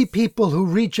first 3 people who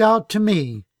reach out to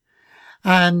me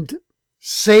and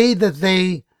say that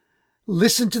they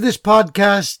listen to this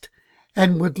podcast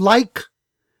and would like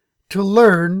to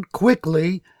learn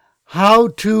quickly how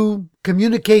to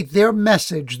communicate their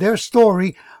message, their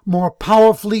story, more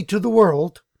powerfully to the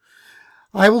world,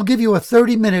 I will give you a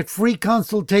 30-minute free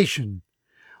consultation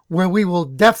where we will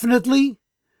definitely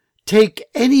take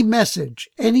any message,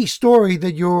 any story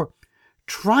that you're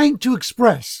trying to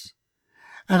express,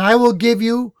 and I will give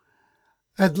you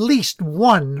at least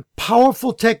one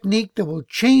powerful technique that will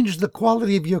change the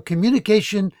quality of your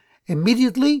communication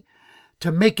immediately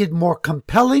to make it more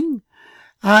compelling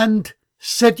and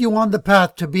set you on the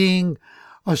path to being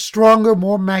a stronger,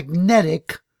 more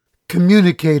magnetic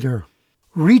communicator.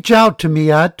 Reach out to me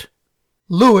at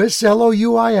Louis,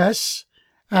 Louis,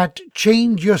 at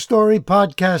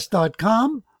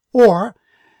changeyourstorypodcast.com or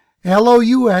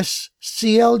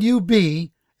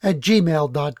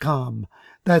lousclub@gmail.com.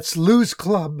 That's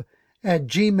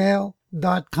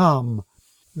lousclub@gmail.com.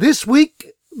 This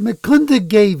week, Mukunda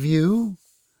gave you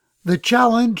the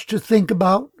challenge to think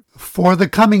about for the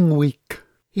coming week.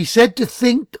 He said to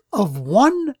think of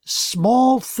one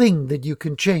small thing that you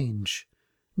can change.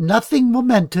 Nothing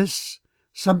momentous,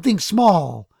 something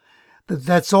small.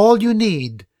 That's all you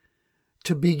need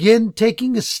to begin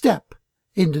taking a step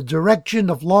in the direction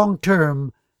of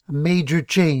long-term major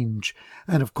change.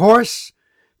 And of course,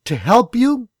 to help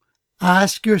you,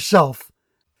 ask yourself,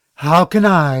 how can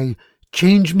I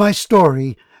change my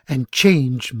story and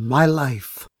change my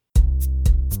life?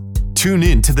 Tune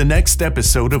in to the next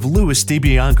episode of Louis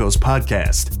DiBianco's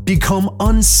podcast. Become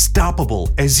unstoppable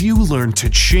as you learn to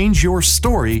change your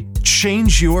story,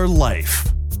 change your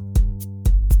life.